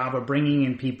good job of bringing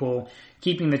in people,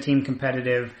 keeping the team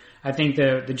competitive. I think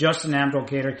the Justin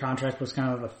Abdelkader contract was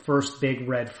kind of the first big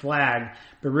red flag,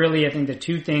 but really I think the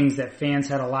two things that fans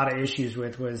had a lot of issues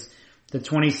with was the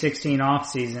 2016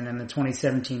 offseason and the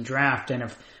 2017 draft, and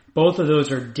if both of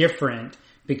those are different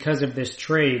because of this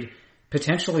trade,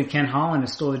 potentially Ken Holland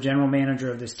is still the general manager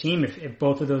of this team if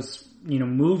both of those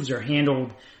moves are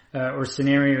handled or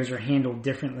scenarios are handled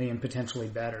differently and potentially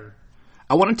better.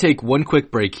 I want to take one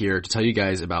quick break here to tell you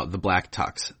guys about the Black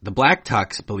Tux. The Black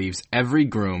Tux believes every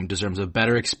groom deserves a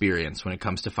better experience when it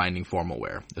comes to finding formal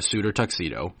wear, a suit or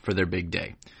tuxedo, for their big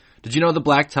day. Did you know the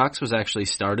Black Tux was actually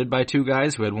started by two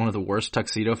guys who had one of the worst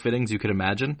tuxedo fittings you could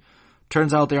imagine?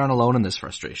 Turns out they aren't alone in this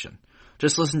frustration.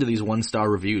 Just listen to these one-star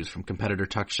reviews from competitor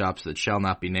tux shops that shall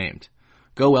not be named.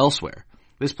 Go elsewhere.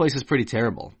 This place is pretty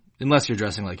terrible, unless you're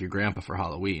dressing like your grandpa for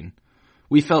Halloween.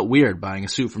 We felt weird buying a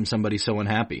suit from somebody so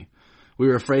unhappy. We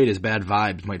were afraid his bad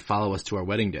vibes might follow us to our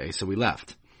wedding day, so we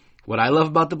left. What I love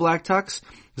about the Black Tux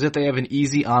is that they have an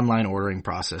easy online ordering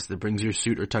process that brings your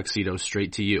suit or tuxedo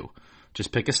straight to you.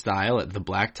 Just pick a style at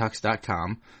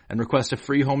theblacktux.com and request a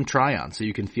free home try-on so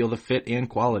you can feel the fit and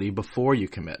quality before you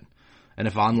commit. And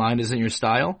if online isn't your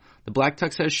style, the Black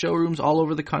Tux has showrooms all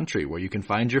over the country where you can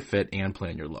find your fit and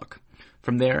plan your look.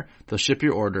 From there, they'll ship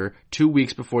your order 2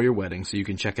 weeks before your wedding so you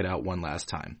can check it out one last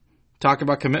time. Talk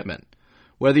about commitment.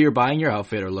 Whether you're buying your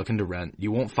outfit or looking to rent,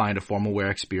 you won't find a formal wear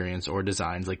experience or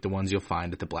designs like the ones you'll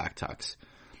find at the Black Tux.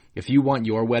 If you want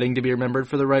your wedding to be remembered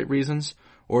for the right reasons,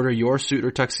 order your suit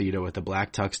or tuxedo at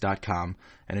theblacktux.com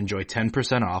and enjoy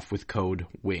 10% off with code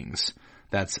WINGS.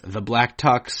 That's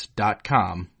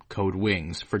theblacktux.com, code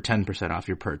WINGS, for 10% off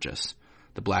your purchase.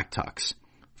 The Black Tux.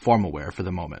 Formal wear for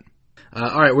the moment.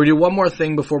 All right, we'll do one more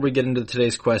thing before we get into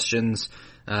today's questions,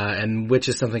 and which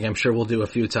is something I'm sure we'll do a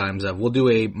few times. We'll do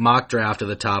a mock draft of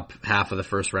the top half of the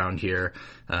first round here.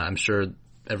 I'm sure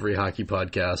every hockey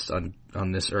podcast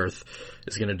on this earth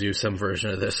is going to do some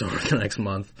version of this over the next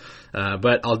month.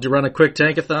 But I'll run a quick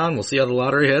tankathon. We'll see how the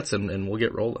lottery hits, and we'll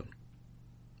get rolling.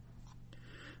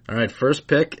 All right, first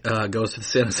pick goes to the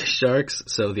San Jose Sharks,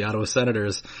 so the Ottawa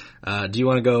Senators. Do you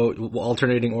want to go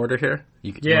alternating order here?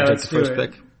 You want to take the first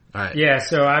pick? All right. Yeah,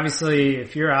 so obviously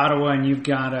if you're Ottawa and you've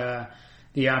got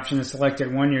the option to select at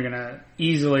one, you're going to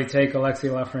easily take Alexis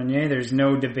Lafreniere. There's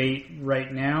no debate right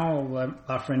now.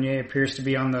 Lafreniere appears to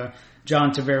be on the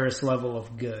John Tavares level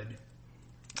of good.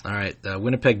 All right,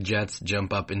 Winnipeg Jets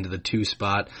jump up into the 2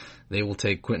 spot. They will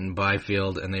take Quinton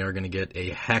Byfield, and they are going to get a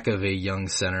heck of a young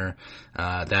center.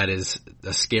 That is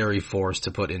a scary force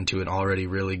to put into an already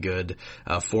really good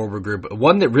forward group.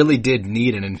 One that really did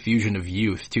need an infusion of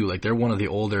youth, too. Like, they're one of the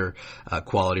older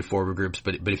quality forward groups,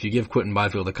 but if you give Quinton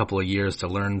Byfield a couple of years to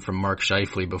learn from Mark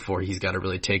Scheifele before he's got to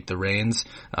really take the reins,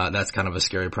 that's kind of a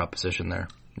scary proposition there.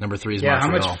 Number 3 is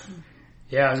Montreal.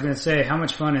 Yeah, I was going to say, how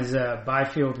much fun is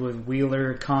Byfield with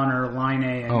Wheeler, Connor,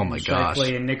 Laine, and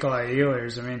Scheifele and Nikolai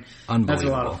Ehlers? I mean, that's a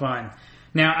lot of fun.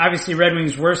 Now, obviously, Red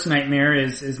Wings' worst nightmare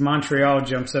is Montreal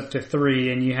jumps up to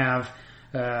 3, and you have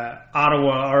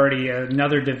Ottawa already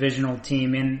another divisional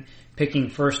team in picking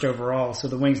first overall. So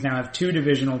the Wings now have 2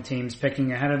 divisional teams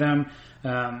picking ahead of them.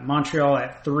 Montreal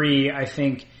at 3, I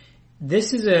think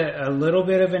this is a little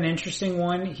bit of an interesting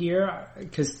one here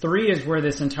because 3 is where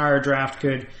this entire draft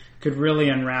could really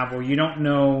unravel. You don't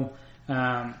know,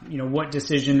 what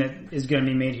decision that is going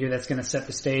to be made here that's going to set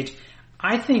the stage.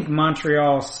 I think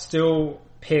Montreal still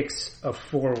picks a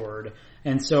forward.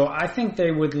 And so I think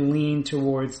they would lean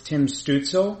towards Tim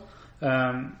Stützle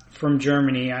from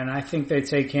Germany, and I think they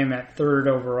take him at 3rd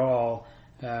overall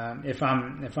if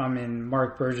I'm in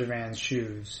Marc Bergevin's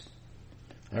shoes.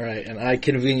 All right, and I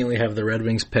conveniently have the Red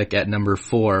Wings pick at number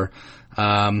 4.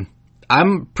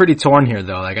 I'm pretty torn here,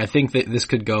 though. I think that this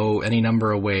could go any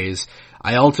number of ways.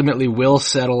 I ultimately will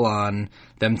settle on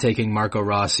them taking Marco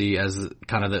Rossi as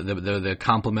kind of the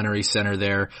complementary center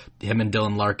there. Him and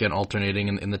Dylan Larkin alternating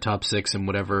in the top 6 and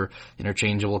whatever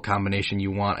interchangeable combination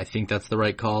you want. I think that's the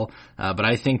right call. But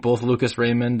I think both Lucas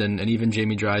Raymond and even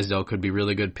Jamie Drysdale could be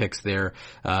really good picks there.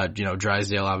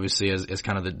 Drysdale obviously is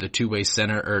kind of the two-way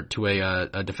center or two-way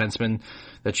defenseman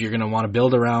that you're going to want to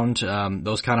build around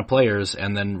those kind of players,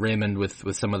 and then Raymond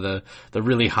with some of the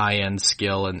really high-end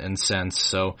skill and sense.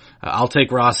 So I'll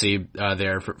take Rossi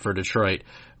there for Detroit,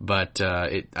 but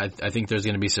I think there's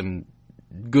going to be some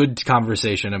good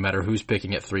conversation no matter who's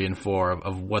picking at 3 and 4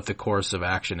 of what the course of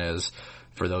action is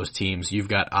for those teams. You've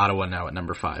got Ottawa now at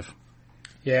number 5.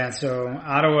 Yeah, so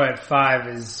Ottawa at 5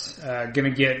 is going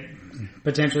to get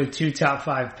potentially 2 top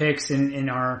 5 picks in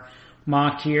our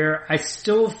mock here. I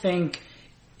still think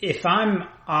if I'm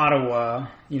Ottawa,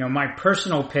 my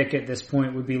personal pick at this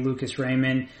point would be Lucas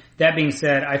Raymond. That being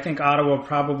said, I think Ottawa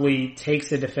probably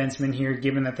takes a defenseman here,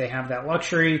 given that they have that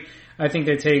luxury. I think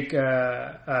they take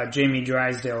Jamie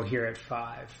Drysdale here at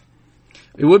 5.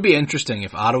 It would be interesting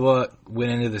if Ottawa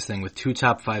went into this thing with 2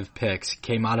 top 5 picks,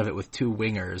 came out of it with 2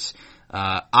 wingers.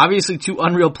 Obviously 2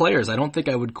 unreal players. I don't think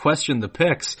I would question the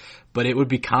picks, but it would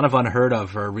be kind of unheard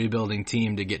of for a rebuilding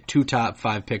team to get 2 top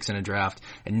 5 picks in a draft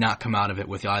and not come out of it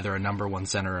with either a number 1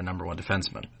 center or a number 1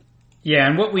 defenseman. Yeah,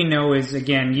 and what we know is,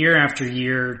 again, year after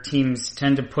year, teams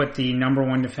tend to put the number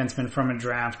 1 defenseman from a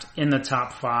draft in the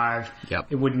top 5. Yep.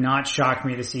 It would not shock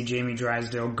me to see Jamie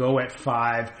Drysdale go at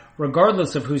 5,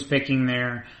 regardless of who's picking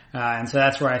there. And so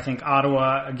that's where I think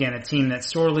Ottawa, again, a team that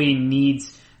sorely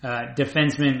needs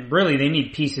defensemen. Really, they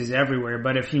need pieces everywhere.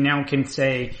 But if you now can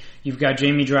say you've got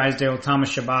Jamie Drysdale,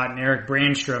 Thomas Chabot, and Eric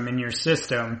Brandstrom in your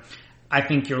system, I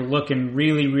think you're looking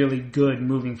really, really good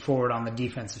moving forward on the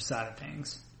defensive side of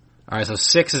things. All right, so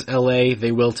 6 is LA.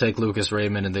 They will take Lucas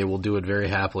Raymond, and they will do it very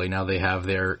happily. Now they have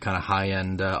their kind of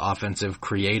high-end offensive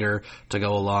creator to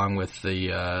go along with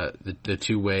the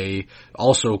two-way,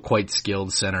 also quite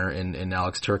skilled center in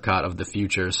Alex Turcotte of the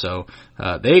future. So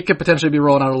they could potentially be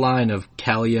rolling out a line of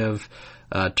Kaliev,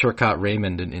 Turcotte,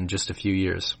 Raymond in just a few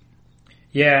years.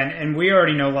 Yeah, and we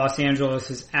already know Los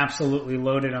Angeles is absolutely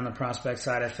loaded on the prospect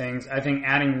side of things. I think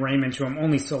adding Raymond to him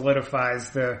only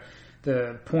solidifies the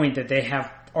point that they have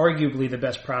arguably the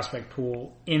best prospect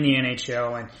pool in the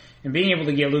NHL, and being able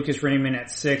to get Lucas Raymond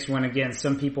at 6 when, again,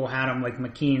 some people had him, like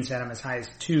McKean's had him as high as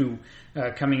 2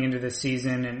 coming into this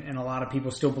season, and a lot of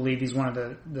people still believe he's one of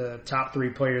the top 3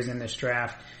 players in this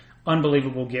draft.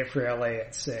 Unbelievable get for LA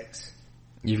at 6.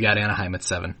 You've got Anaheim at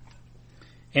 7.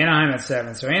 Anaheim at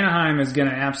 7. So Anaheim is going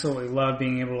to absolutely love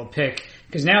being able to pick,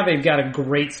 because now they've got a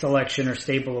great selection or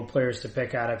stable of players to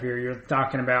pick out of here. You're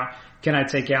talking about, can I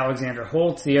take Alexander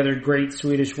Holtz, the other great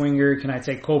Swedish winger? Can I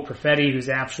take Cole Perfetti, who's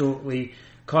absolutely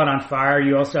caught on fire?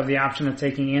 You also have the option of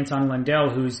taking Anton Lundell,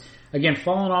 who's, again,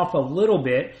 fallen off a little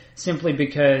bit simply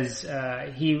because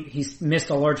he's missed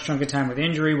a large chunk of time with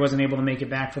injury, wasn't able to make it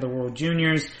back for the World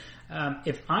Juniors.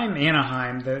 If I'm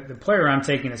Anaheim, the player I'm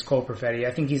taking is Cole Perfetti.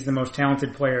 I think he's the most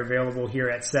talented player available here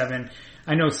at 7.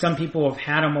 I know some people have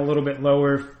had him a little bit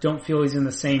lower, don't feel he's in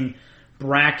the same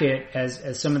bracket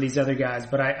as some of these other guys,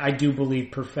 but I do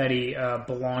believe Perfetti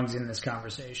belongs in this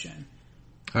conversation.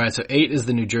 All right, so 8 is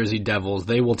the New Jersey Devils.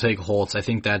 They will take Holtz. I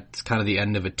think that's kind of the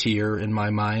end of a tier in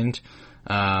my mind.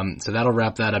 So that'll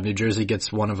wrap that up. New Jersey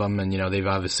gets one of them, and they've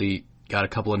obviously got a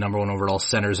couple of number 1 overall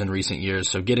centers in recent years.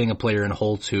 So getting a player in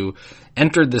Holtz who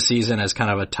entered the season as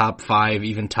kind of a top 5,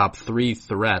 even top 3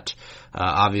 threat,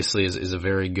 obviously is a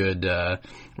very good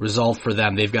result for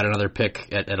them. They've got another pick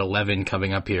at 11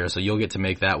 coming up here, so you'll get to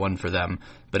make that one for them.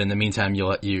 But in the meantime,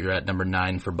 you're at number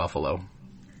 9 for Buffalo.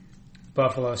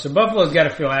 Buffalo. So Buffalo's got to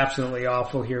feel absolutely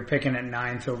awful here, picking at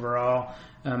 9th overall.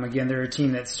 Again, they're a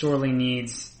team that sorely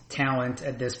needs talent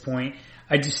at this point.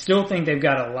 I just still think they've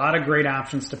got a lot of great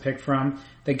options to pick from.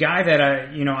 The guy that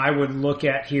I would look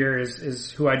at here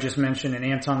is who I just mentioned, and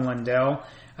Anton Lundell.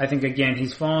 I think again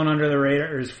he's fallen under the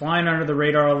radar, or he's flying under the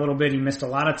radar a little bit. He missed a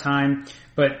lot of time,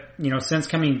 but since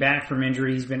coming back from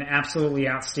injury, he's been absolutely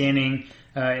outstanding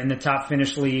in the top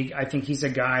finish league. I think he's a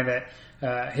guy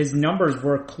that his numbers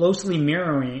were closely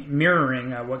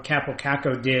mirroring what Capo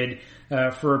Caco did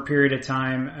for a period of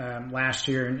time last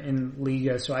year in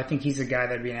Liga. So I think he's a guy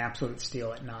that'd be an absolute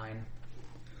steal at 9.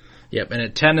 Yep, and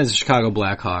at 10 is the Chicago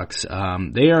Blackhawks.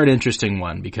 They are an interesting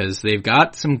one because they've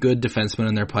got some good defensemen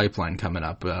in their pipeline coming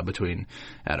up between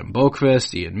Adam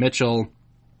Boqvist, Ian Mitchell.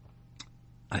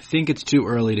 I think it's too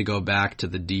early to go back to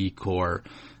the D core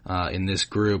in this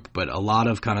group, but a lot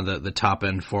of kind of the top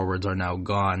end forwards are now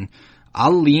gone.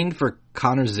 I'll lean for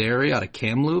Connor Zary out of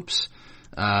Kamloops.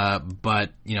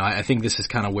 But I think this is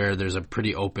kind of where there's a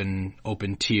pretty open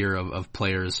tier of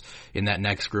players in that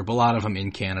next group. A lot of them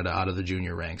in Canada out of the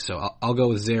junior ranks. So I'll go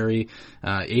with Zary.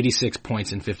 86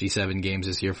 points in 57 games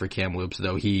this year for Kamloops,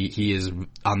 though he is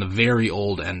on the very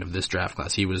old end of this draft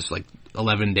class. He was like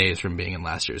 11 days from being in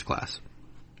last year's class.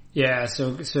 Yeah,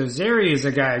 so Zary is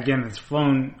a guy, again, that's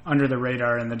flown under the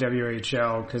radar in the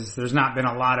WHL because there's not been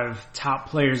a lot of top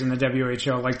players in the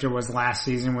WHL like there was last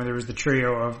season, where there was the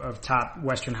trio of top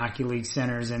Western Hockey League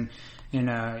centers and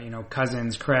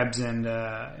Cousins, Krebs, and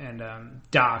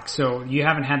Doc. So you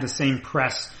haven't had the same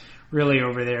press really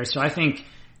over there. So I think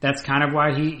that's kind of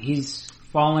why he's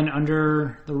fallen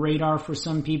under the radar for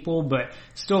some people, but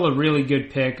still a really good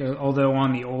pick, although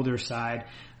on the older side.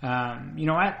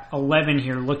 At 11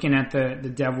 here, looking at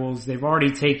the Devils, they've already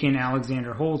taken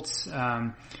Alexander Holtz,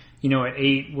 at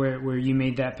 8 where you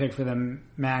made that pick for them,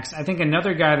 Max. I think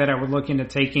another guy that I would look into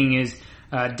taking is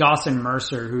Dawson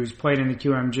Mercer, who's played in the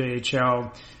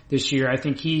QMJHL this year. I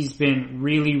think he's been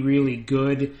really, really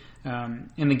good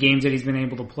in the games that he's been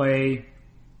able to play.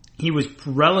 He was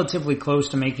relatively close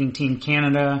to making Team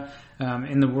Canada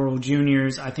in the World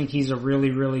Juniors. I think he's a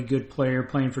really, really good player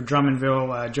playing for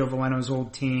Drummondville, Joe Valeno's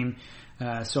old team.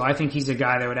 So I think he's a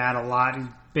guy that would add a lot.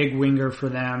 Big winger for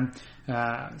them.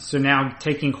 So now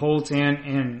taking Holt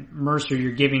and Mercer,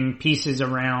 you're giving pieces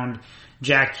around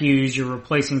Jack Hughes. You're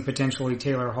replacing potentially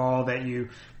Taylor Hall that you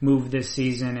moved this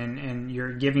season, and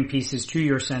you're giving pieces to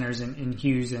your centers in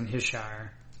Hughes and Hischier.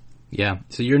 Yeah,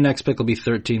 so your next pick will be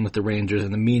 13 with the Rangers.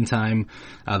 In the meantime,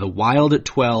 the Wild at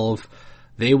 12,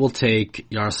 they will take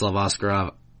Yaroslav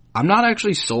Askarov. I'm not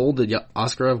actually sold that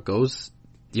Askarov goes,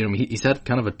 he's had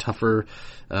kind of a tougher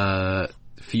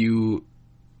few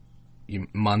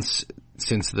months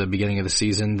since the beginning of the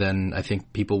season than I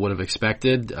think people would have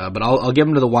expected. But I'll give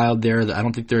him to the Wild there. I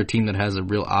don't think they're a team that has a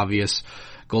real obvious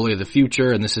goalie of the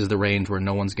future, and this is the range where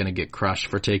no one's going to get crushed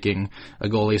for taking a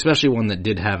goalie, especially one that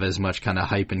did have as much kind of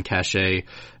hype and cachet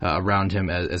around him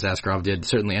as Askarov did,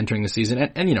 certainly entering the season.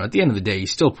 And at the end of the day, he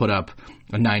still put up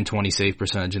a .920 save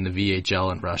percentage in the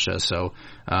VHL in Russia. So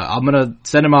I'm going to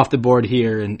send him off the board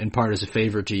here in part as a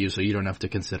favor to you, so you don't have to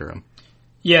consider him.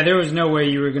 Yeah, there was no way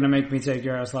you were going to make me take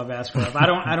Yaroslav Askarov.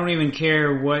 I don't even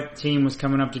care what team was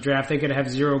coming up to draft. They could have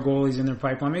 0 goalies in their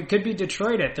pipeline. It could be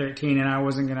Detroit at 13, and I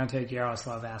wasn't going to take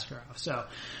Yaroslav Askarov. So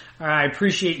I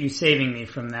appreciate you saving me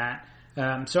from that.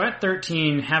 So at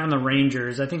 13, having the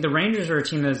Rangers, I think the Rangers are a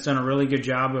team that's done a really good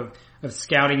job of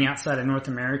scouting outside of North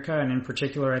America, and in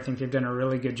particular, I think they've done a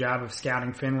really good job of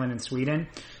scouting Finland and Sweden.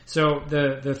 So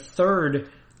the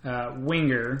third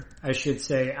winger, I should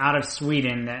say, out of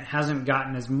Sweden that hasn't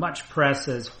gotten as much press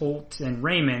as Holt and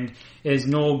Raymond is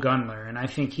Noel Gunler. And I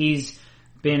think he's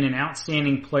been an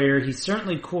outstanding player. He's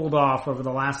certainly cooled off over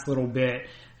the last little bit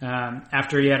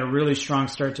after he had a really strong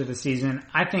start to the season.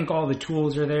 I think all the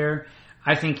tools are there.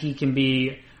 I think he can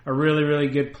be a really, really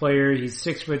good player. He's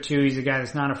 6'2". He's a guy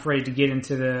that's not afraid to get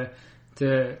into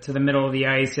the middle of the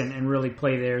ice and really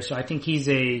play there. So I think he's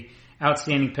a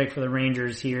outstanding pick for the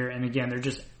Rangers here, and again, they're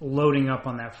just loading up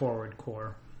on that forward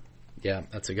core. Yeah,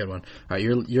 that's a good one. All right,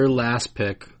 your last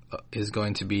pick is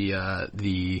going to be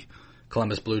the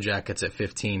Columbus Blue Jackets at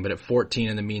 15, but at 14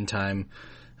 in the meantime,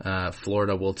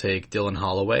 Florida will take Dylan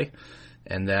Holloway,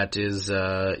 and that is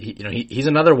he's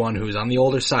another one who's on the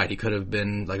older side. He could have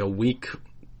been like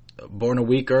born a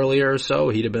week earlier or so.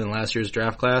 He'd have been in last year's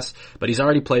draft class, but he's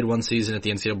already played one season at the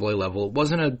NCAA level. It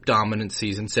wasn't a dominant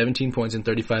season, 17 points in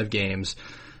 35 games,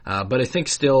 but I think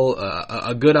still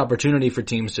a good opportunity for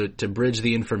teams to bridge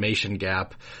the information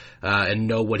gap and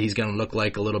know what he's going to look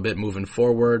like a little bit moving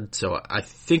forward. So I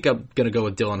think I'm going to go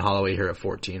with Dylan Holloway here at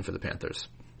 14 for the Panthers.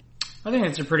 I think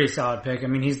it's a pretty solid pick. I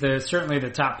mean, he's certainly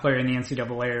the top player in the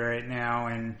NCAA right now,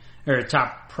 or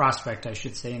top prospect, I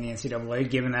should say, in the NCAA,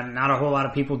 given that not a whole lot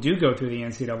of people do go through the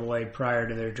NCAA prior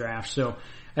to their draft. So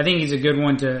I think he's a good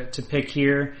one to pick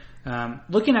here.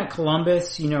 Looking at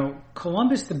Columbus,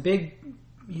 Columbus, the big,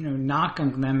 knock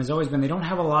on them has always been they don't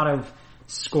have a lot of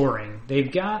scoring. They're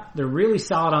really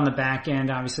solid on the back end,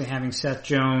 obviously having Seth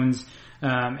Jones,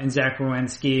 and Zach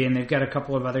Rowensky, and they've got a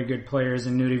couple of other good players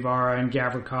in Nudivara and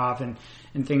Gavrikov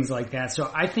and things like that. So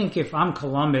I think if I'm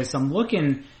Columbus, I'm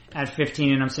looking at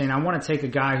 15 and I'm saying I want to take a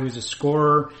guy who's a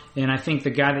scorer, and I think the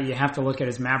guy that you have to look at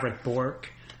is Maverick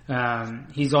Bork.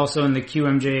 He's also in the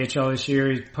QMJHL this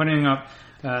year. He's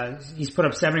put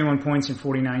up 71 points in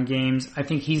 49 games. I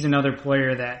think he's another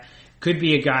player that could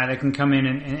be a guy that can come in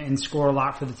and score a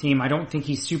lot for the team. I don't think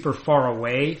he's super far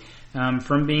away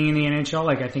from being in the NHL.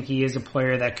 I think he is a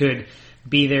player that could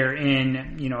be there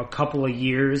in, a couple of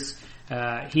years.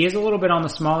 He is a little bit on the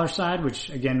smaller side, which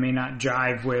again may not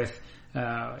jive with,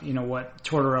 what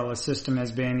Tortorella's system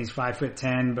has been. He's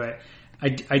 5'10", but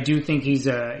I do think he's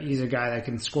a guy that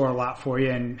can score a lot for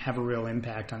you and have a real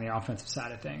impact on the offensive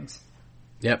side of things.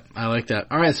 Yep, I like that.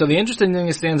 All right, so the interesting thing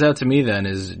that stands out to me then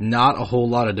is not a whole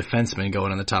lot of defensemen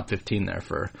going in the top 15 there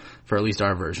for at least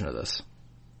our version of this.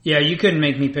 Yeah, you couldn't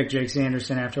make me pick Jake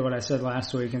Sanderson after what I said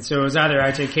last week. And so it was either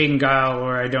I take Caden Guile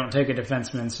or I don't take a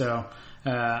defenseman. So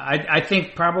I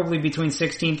think probably between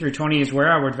 16 through 20 is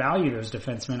where I would value those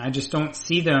defensemen. I just don't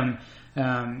see them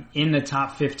in the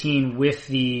top 15 with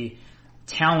the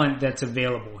talent that's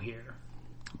available here.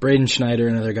 Braden Schneider,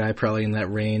 another guy probably in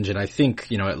that range. And I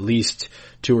think, at least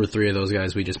 2 or 3 of those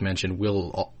guys we just mentioned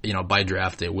will, by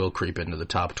draft day will creep into the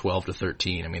top 12 to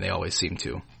 13. I mean, they always seem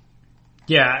to.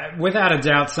 Yeah, without a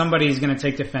doubt, somebody's going to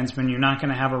take defensemen. You're not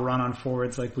going to have a run on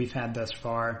forwards like we've had thus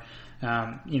far.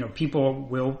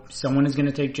 Someone is going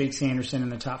to take Jake Sanderson in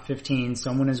the top 15.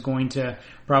 Someone is going to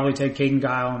probably take Caden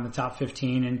Guile in the top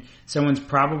 15. And someone's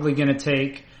probably going to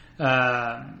take,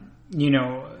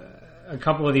 a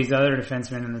couple of these other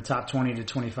defensemen in the top 20 to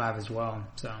 25 as well.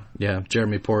 So yeah,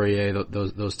 Jeremy Poirier,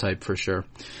 those type for sure.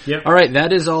 Yep. All right,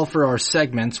 that is all for our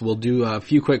segments. We'll do a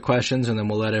few quick questions and then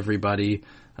we'll let everybody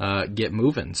get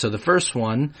moving. So the first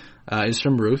one is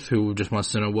from Ruth, who just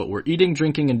wants to know what we're eating,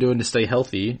 drinking, and doing to stay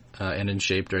healthy and in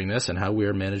shape during this, and how we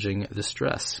are managing the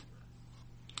stress.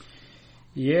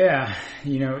 Yeah,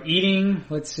 eating,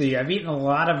 let's see, I've eaten a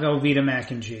lot of Velveeta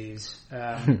mac and cheese.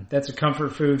 That's a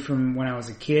comfort food from when I was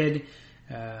a kid.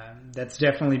 That's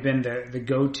definitely been the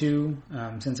go-to.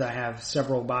 Since I have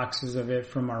several boxes of it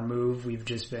from our move, we've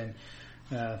just been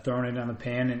throwing it on the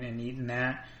pan and eating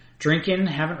that. Drinking,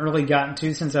 haven't really gotten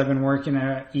to since I've been working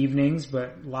evenings,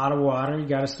 but a lot of water. You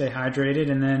got to stay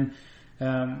hydrated. And then,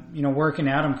 working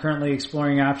out, I'm currently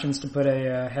exploring options to put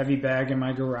a heavy bag in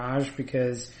my garage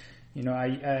because,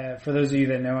 I for those of you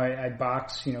that know, I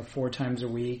box, 4 times a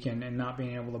week, and not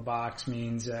being able to box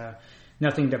means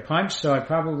nothing to punch. So I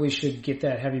probably should get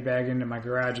that heavy bag into my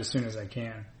garage as soon as I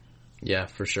can. Yeah,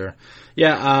 for sure.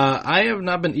 Yeah, I have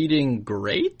not been eating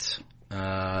great.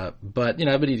 But,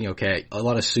 I've been eating okay. A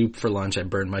lot of soup for lunch. I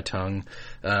burned my tongue,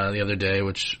 the other day,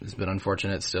 which has been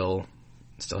unfortunate. Still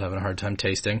having a hard time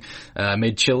tasting. I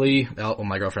made chili.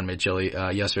 My girlfriend made chili,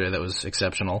 yesterday. That was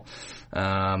exceptional.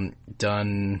 We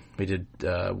did,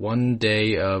 1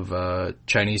 day of,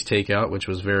 Chinese takeout, which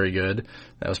was very good.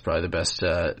 That was probably the best,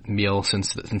 meal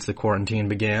since the quarantine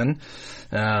began,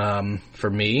 for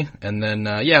me. And then,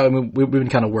 we've been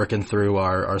kind of working through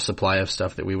our supply of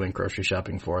stuff that we went grocery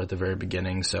shopping for at the very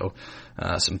beginning. So,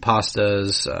 some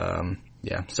pastas,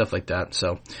 stuff like that.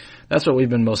 So that's what we've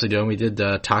been mostly doing. We did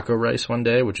taco rice one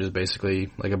day, which is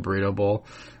basically like a burrito bowl.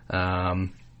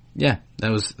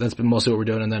 That's been mostly what we're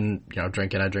doing. And then,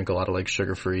 drinking. I drink a lot of like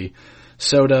sugar-free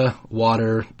soda,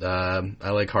 water. I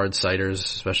like hard ciders,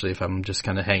 especially if I'm just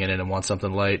kind of hanging in and want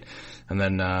something light. And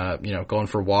then, going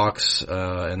for walks.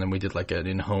 And then we did like an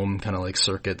in-home kind of like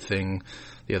circuit thing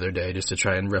the other day just to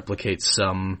try and replicate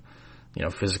some,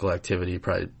 physical activity.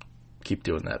 Probably keep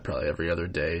doing that probably every other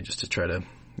day just to try to,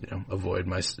 avoid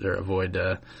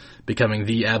becoming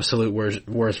the absolute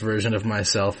worst version of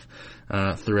myself,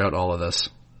 throughout all of this.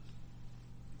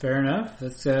 Fair enough.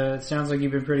 That's, it sounds like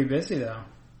you've been pretty busy though.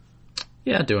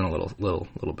 Yeah, doing a little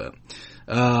bit.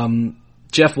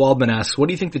 Jeff Waldman asks, what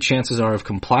do you think the chances are of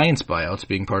compliance buyouts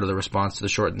being part of the response to the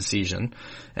shortened season?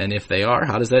 And if they are,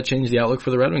 how does that change the outlook for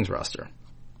the Red Wings roster?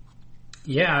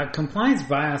 Yeah, compliance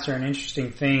buyouts are an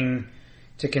interesting thing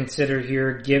to consider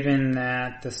here, given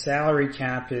that the salary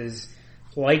cap is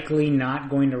likely not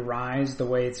going to rise the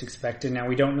way it's expected. Now,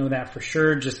 we don't know that for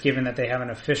sure, just given that they haven't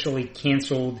officially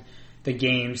canceled the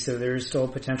games. So there is still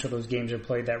potential those games are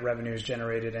played, that revenue is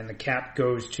generated, and the cap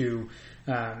goes to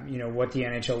what the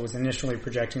NHL was initially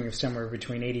projecting of somewhere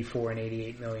between $84 and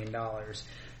 $88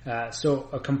 million. So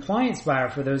a compliance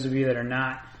buyout, for those of you that are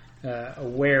not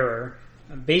aware,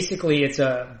 basically it's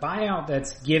a buyout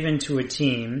that's given to a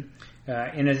team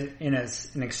in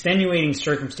an extenuating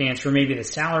circumstance where maybe the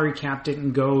salary cap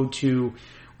didn't go to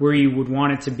where you would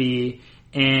want it to be,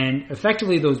 and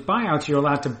effectively those buyouts, you're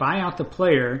allowed to buy out the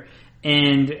player,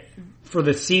 and for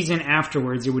the season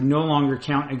afterwards, it would no longer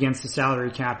count against the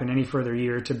salary cap in any further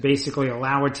year, to basically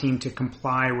allow a team to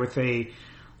comply with a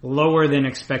lower than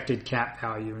expected cap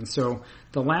value. And so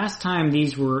the last time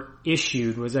these were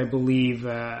issued was, I believe,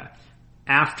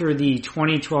 after the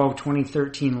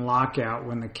 2012-2013 lockout,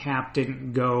 when the cap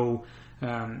didn't go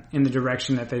in the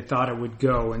direction that they thought it would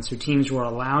go. And so teams were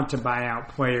allowed to buy out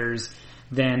players.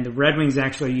 Then the Red Wings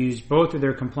actually used both of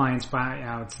their compliance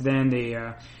buyouts. Then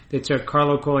they took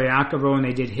Carlo Colaiacovo and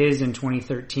they did his in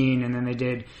 2013, and then they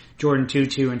did Jordan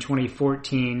Tootoo in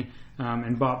 2014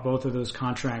 and bought both of those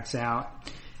contracts out.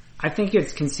 I think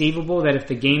it's conceivable that if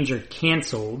the games are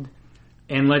canceled,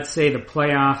 and let's say the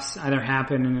playoffs either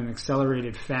happen in an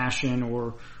accelerated fashion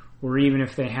or even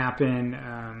if they happen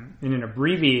in an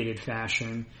abbreviated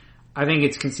fashion, I think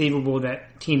it's conceivable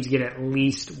that teams get at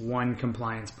least one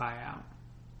compliance buyout.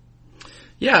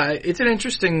 Yeah, it's an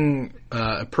interesting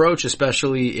approach,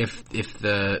 especially if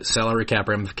the salary cap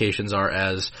ramifications are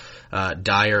as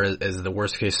dire as the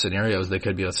worst case scenarios they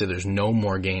could be. Let's say there's no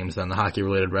more games, then the hockey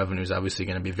related revenue is obviously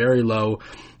going to be very low.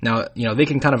 Now, they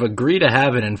can kind of agree to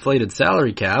have an inflated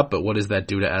salary cap, but what does that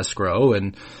do to escrow?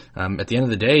 And at the end of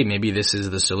the day, maybe this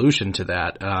is the solution to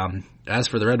that. As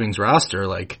for the Red Wings roster,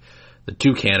 like, the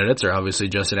two candidates are obviously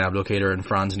Justin Abdelkader and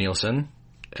Franz Nielsen.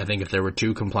 I think if there were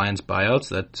two compliance buyouts,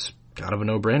 that's kind of a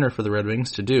no-brainer for the Red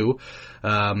Wings to do.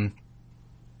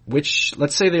 Which,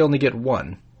 let's say they only get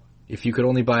one. If you could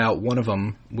only buy out one of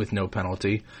them with no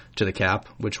penalty to the cap,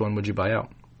 which one would you buy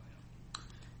out?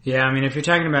 Yeah, I mean, if you're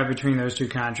talking about between those two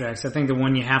contracts, I think the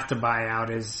one you have to buy out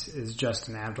is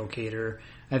Justin Abdelkader.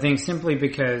 I think simply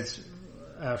because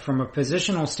from a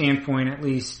positional standpoint, at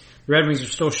least, the Red Wings are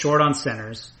still short on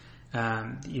centers.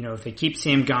 If they keep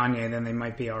Sam Gagner, then they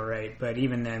might be all right. But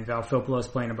even then, Val Filppula's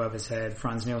playing above his head.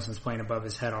 Franz Nielsen's playing above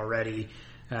his head already.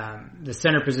 The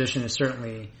center position is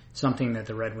certainly something that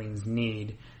the Red Wings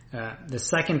need. The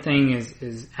second thing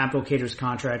is Abdelkader's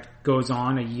contract goes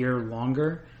on a year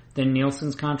longer than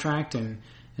Nielsen's contract, and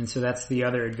so that's the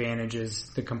other advantage. Is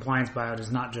the compliance buyout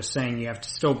is not just saying you have to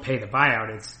still pay the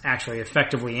buyout; it's actually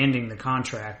effectively ending the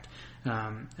contract.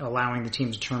 Allowing the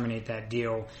team to terminate that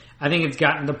deal. I think it's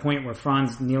gotten to the point where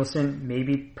Franz Nielsen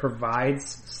maybe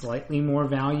provides slightly more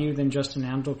value than Justin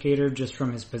Abdelkader just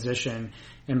from his position.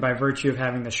 And by virtue of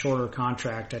having the shorter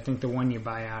contract, I think the one you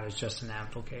buy out is Justin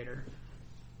Abdelkader.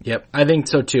 Yep, I think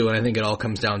so too, and I think it all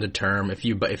comes down to term. If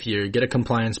you get a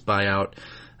compliance buyout,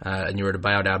 and you were to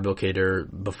buy out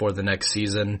Abdelkader before the next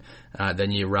season, then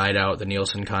you ride out the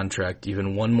Nielsen contract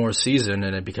even one more season,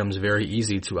 and it becomes very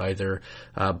easy to either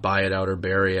buy it out or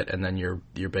bury it, and then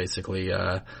you're basically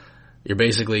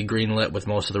greenlit with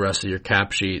most of the rest of your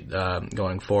cap sheet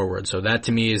going forward. So that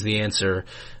to me is the answer.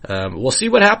 We'll see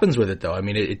what happens with it, though. I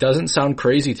mean, it doesn't sound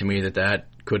crazy to me that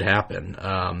could happen,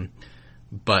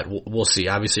 but we'll see.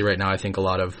 Obviously, right now, I think a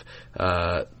lot of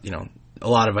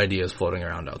ideas floating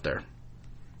around out there.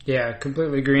 Yeah,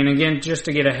 completely agree. And again, just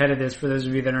to get ahead of this, for those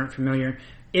of you that aren't familiar,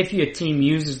 if your team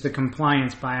uses the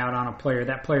compliance buyout on a player,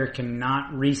 that player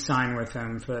cannot re-sign with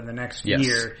them for the next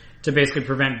year to basically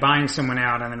prevent buying someone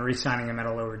out and then re-signing them at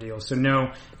a lower deal. So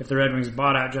no, if the Red Wings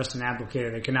bought out Justin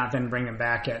Abdelkader, they cannot then bring him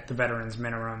back at the veterans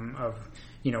minimum of,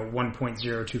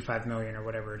 $1.025 million or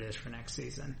whatever it is for next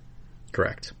season.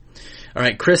 Correct. All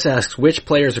right, Chris asks, which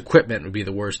player's equipment would be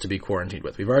the worst to be quarantined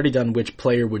with? We've already done which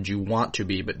player would you want to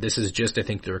be, but this is just, I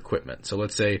think, their equipment. So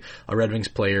let's say a Red Wings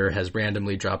player has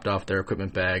randomly dropped off their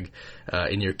equipment bag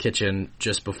in your kitchen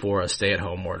just before a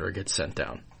stay-at-home order gets sent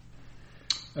down.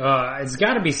 It's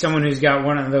got to be someone who's got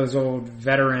one of those old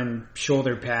veteran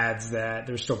shoulder pads that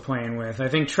they're still playing with. I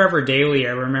think Trevor Daley,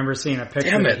 I remember seeing a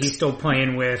picture that he's still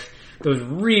playing with those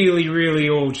really, really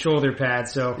old shoulder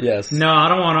pads. So yes. No, I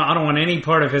don't want any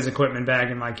part of his equipment bag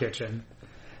in my kitchen.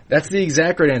 That's the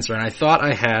exact right answer, and I thought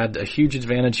I had a huge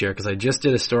advantage here because I just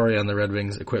did a story on the Red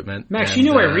Wings equipment. Max, you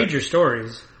know I read your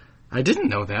stories. I didn't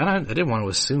know that. I didn't want to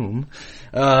assume.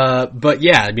 But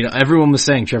yeah, everyone was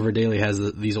saying Trevor Daley has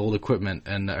these old equipment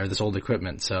or this old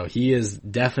equipment, so he is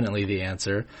definitely the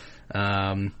answer.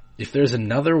 If there's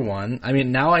another one,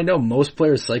 now I know most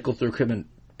players cycle through equipment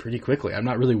pretty quickly. I'm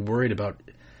not really worried about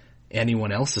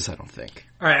anyone else's, I don't think.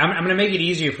 All right, I'm going to make it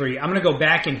easier for you. I'm going to go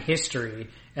back in history,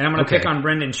 and I'm going to pick on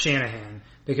Brendan Shanahan.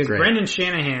 Because Brendan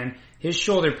Shanahan, his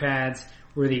shoulder pads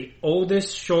were the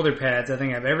oldest shoulder pads I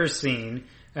think I've ever seen.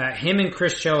 Him and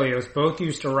Chris Chelios both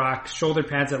used to rock shoulder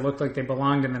pads that looked like they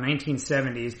belonged in the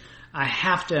 1970s. I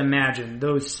have to imagine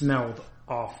those smelled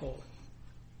awful.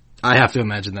 I have to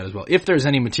imagine that as well. If there's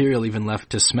any material even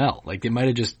left to smell. Like, they might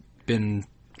have just been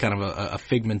kind of a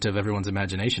figment of everyone's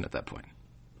imagination at that point.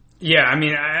 Yeah, I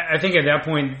mean, I think at that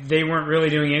point they weren't really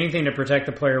doing anything to protect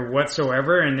the player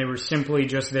whatsoever, and they were simply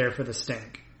just there for the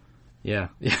stink. Yeah,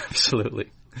 absolutely.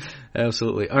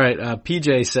 Absolutely. All right,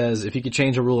 PJ says, if you could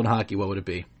change a rule in hockey, what would it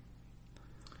be?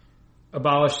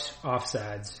 Abolish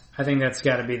offsides. I think that's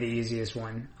got to be the easiest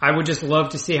one. I would just love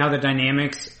to see how the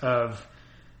dynamics of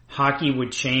hockey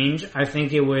would change. I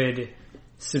think it would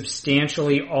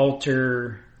substantially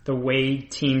alter the way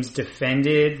teams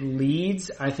defended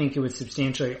leads. I think it would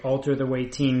substantially alter the way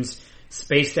teams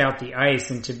spaced out the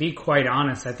ice. And to be quite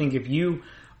honest, I think if you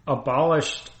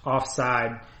abolished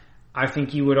offside, I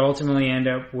think you would ultimately end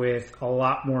up with a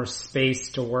lot more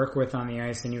space to work with on the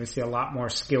ice, and you would see a lot more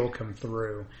skill come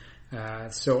through.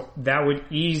 So that would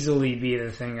easily be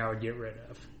the thing I would get rid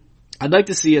of. I'd like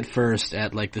to see it first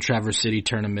at like the Traverse City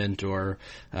tournament or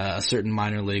a certain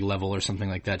minor league level or something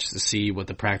like that, just to see what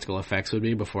the practical effects would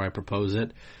be before I propose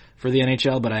it for the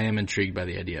NHL, but I am intrigued by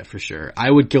the idea for sure. I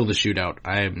would kill the shootout.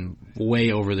 I am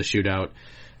way over the shootout.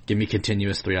 Give me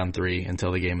continuous 3-on-3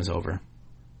 until the game is over.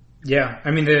 Yeah,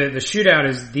 I mean, the shootout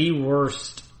is the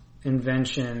worst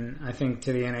invention, I think,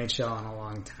 to the NHL in a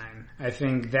long time. I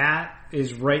think that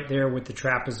is right there with the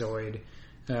trapezoid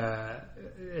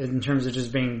in terms of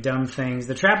just being dumb things.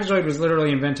 The trapezoid was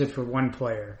literally invented for one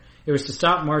player. It was to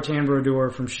stop Martin Brodeur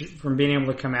from being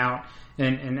able to come out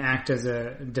and act as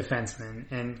a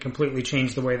defenseman and completely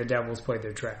change the way the Devils played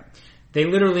their trap. They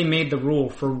literally made the rule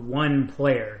for one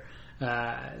player.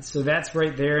 So that's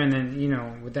right there. And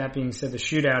then, with that being said, the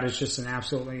shootout is just an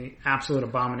absolute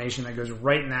abomination that goes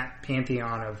right in that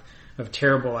pantheon of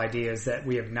terrible ideas that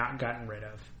we have not gotten rid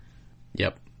of.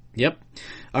 Yep.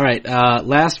 All right.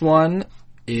 Last one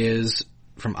is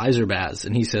from Iserbaz,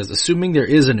 and he says, assuming there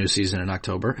is a new season in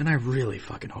October, and I really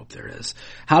fucking hope there is,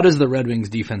 how does the Red Wings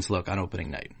defense look on opening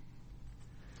night?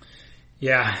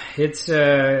 Yeah, it's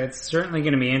certainly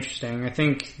going to be interesting. I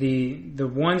think the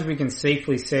ones we can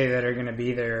safely say that are going to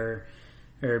be there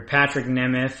are Patrick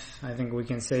Nemeth. I think we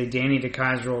can say Danny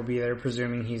DeKeyser will be there,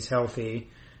 presuming he's healthy.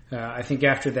 I think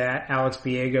after that, Alex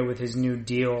Biega with his new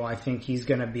deal, I think he's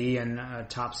going to be in a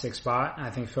top 6 spot. I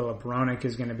think Philip Hronek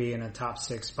is going to be in a top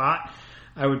 6 spot.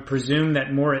 I would presume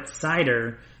that Moritz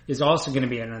Seider is also going to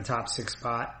be in a top 6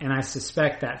 spot, and I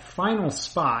suspect that final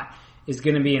spot is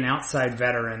going to be an outside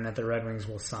veteran that the Red Wings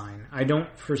will sign. I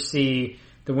don't foresee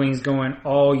the Wings going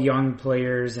all young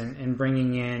players and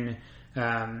bringing in,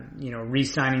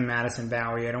 re-signing Madison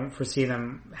Bowey. I don't foresee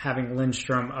them having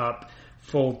Lindstrom up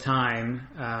full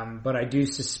time, but I do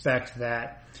suspect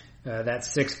that that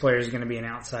 6th player is going to be an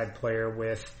outside player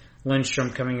with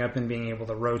Lindstrom coming up and being able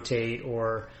to rotate,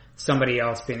 or somebody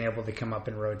else being able to come up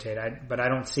and rotate. But I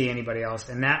don't see anybody else.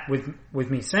 And that, with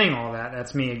me saying all that,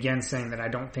 that's me again saying that I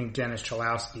don't think Dennis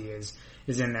Cholowski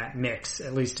is in that mix,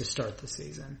 at least to start the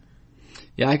season.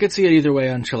 Yeah, I could see it either way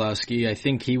on Cholowski. I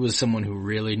think he was someone who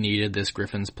really needed this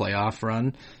Griffins playoff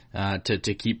run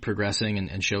to keep progressing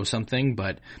and show something.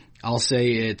 But I'll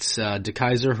say it's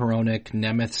DeKeyser, Hronek,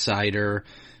 Nemeth, Seider,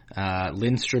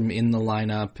 Lindstrom in the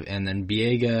lineup, and then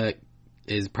Biega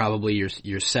is probably your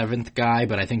 7th guy,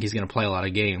 but I think he's going to play a lot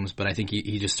of games. But I think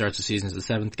he just starts the season as the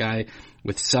 7th guy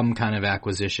with some kind of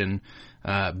acquisition,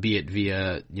 be it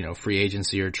via free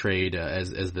agency or trade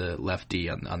as the lefty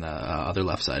on the other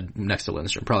left side next to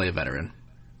Lindstrom, probably a veteran.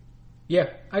 Yeah,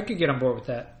 I could get on board with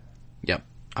that. Yep.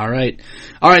 All right.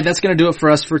 That's going to do it for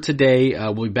us for today.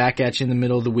 We'll be back at you in the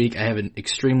middle of the week. I have an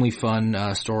extremely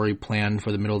fun story planned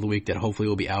for the middle of the week that hopefully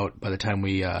will be out by the time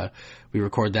we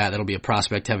record that. That'll be a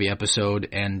prospect heavy episode.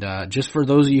 And just for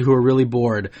those of you who are really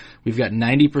bored, we've got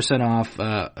 90% off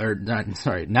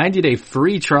 90-day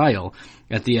free trial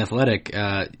at The Athletic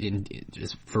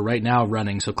just for right now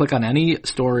running. So click on any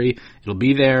story. It'll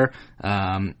be there.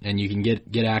 And you can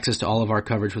get access to all of our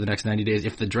coverage for the next 90 days.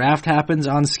 If the draft happens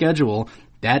on schedule,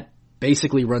 that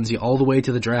basically runs you all the way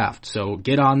to the draft. So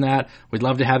get on that. We'd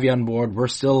love to have you on board. We're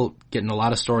still getting a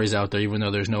lot of stories out there, even though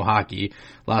there's no hockey.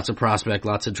 Lots of prospect,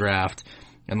 lots of draft,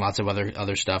 and lots of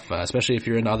other stuff, especially if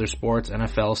you're into other sports.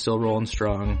 NFL still rolling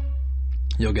strong.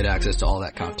 You'll get access to all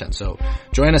that content. So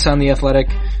join us on The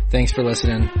Athletic. Thanks for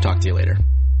listening. Talk to you later.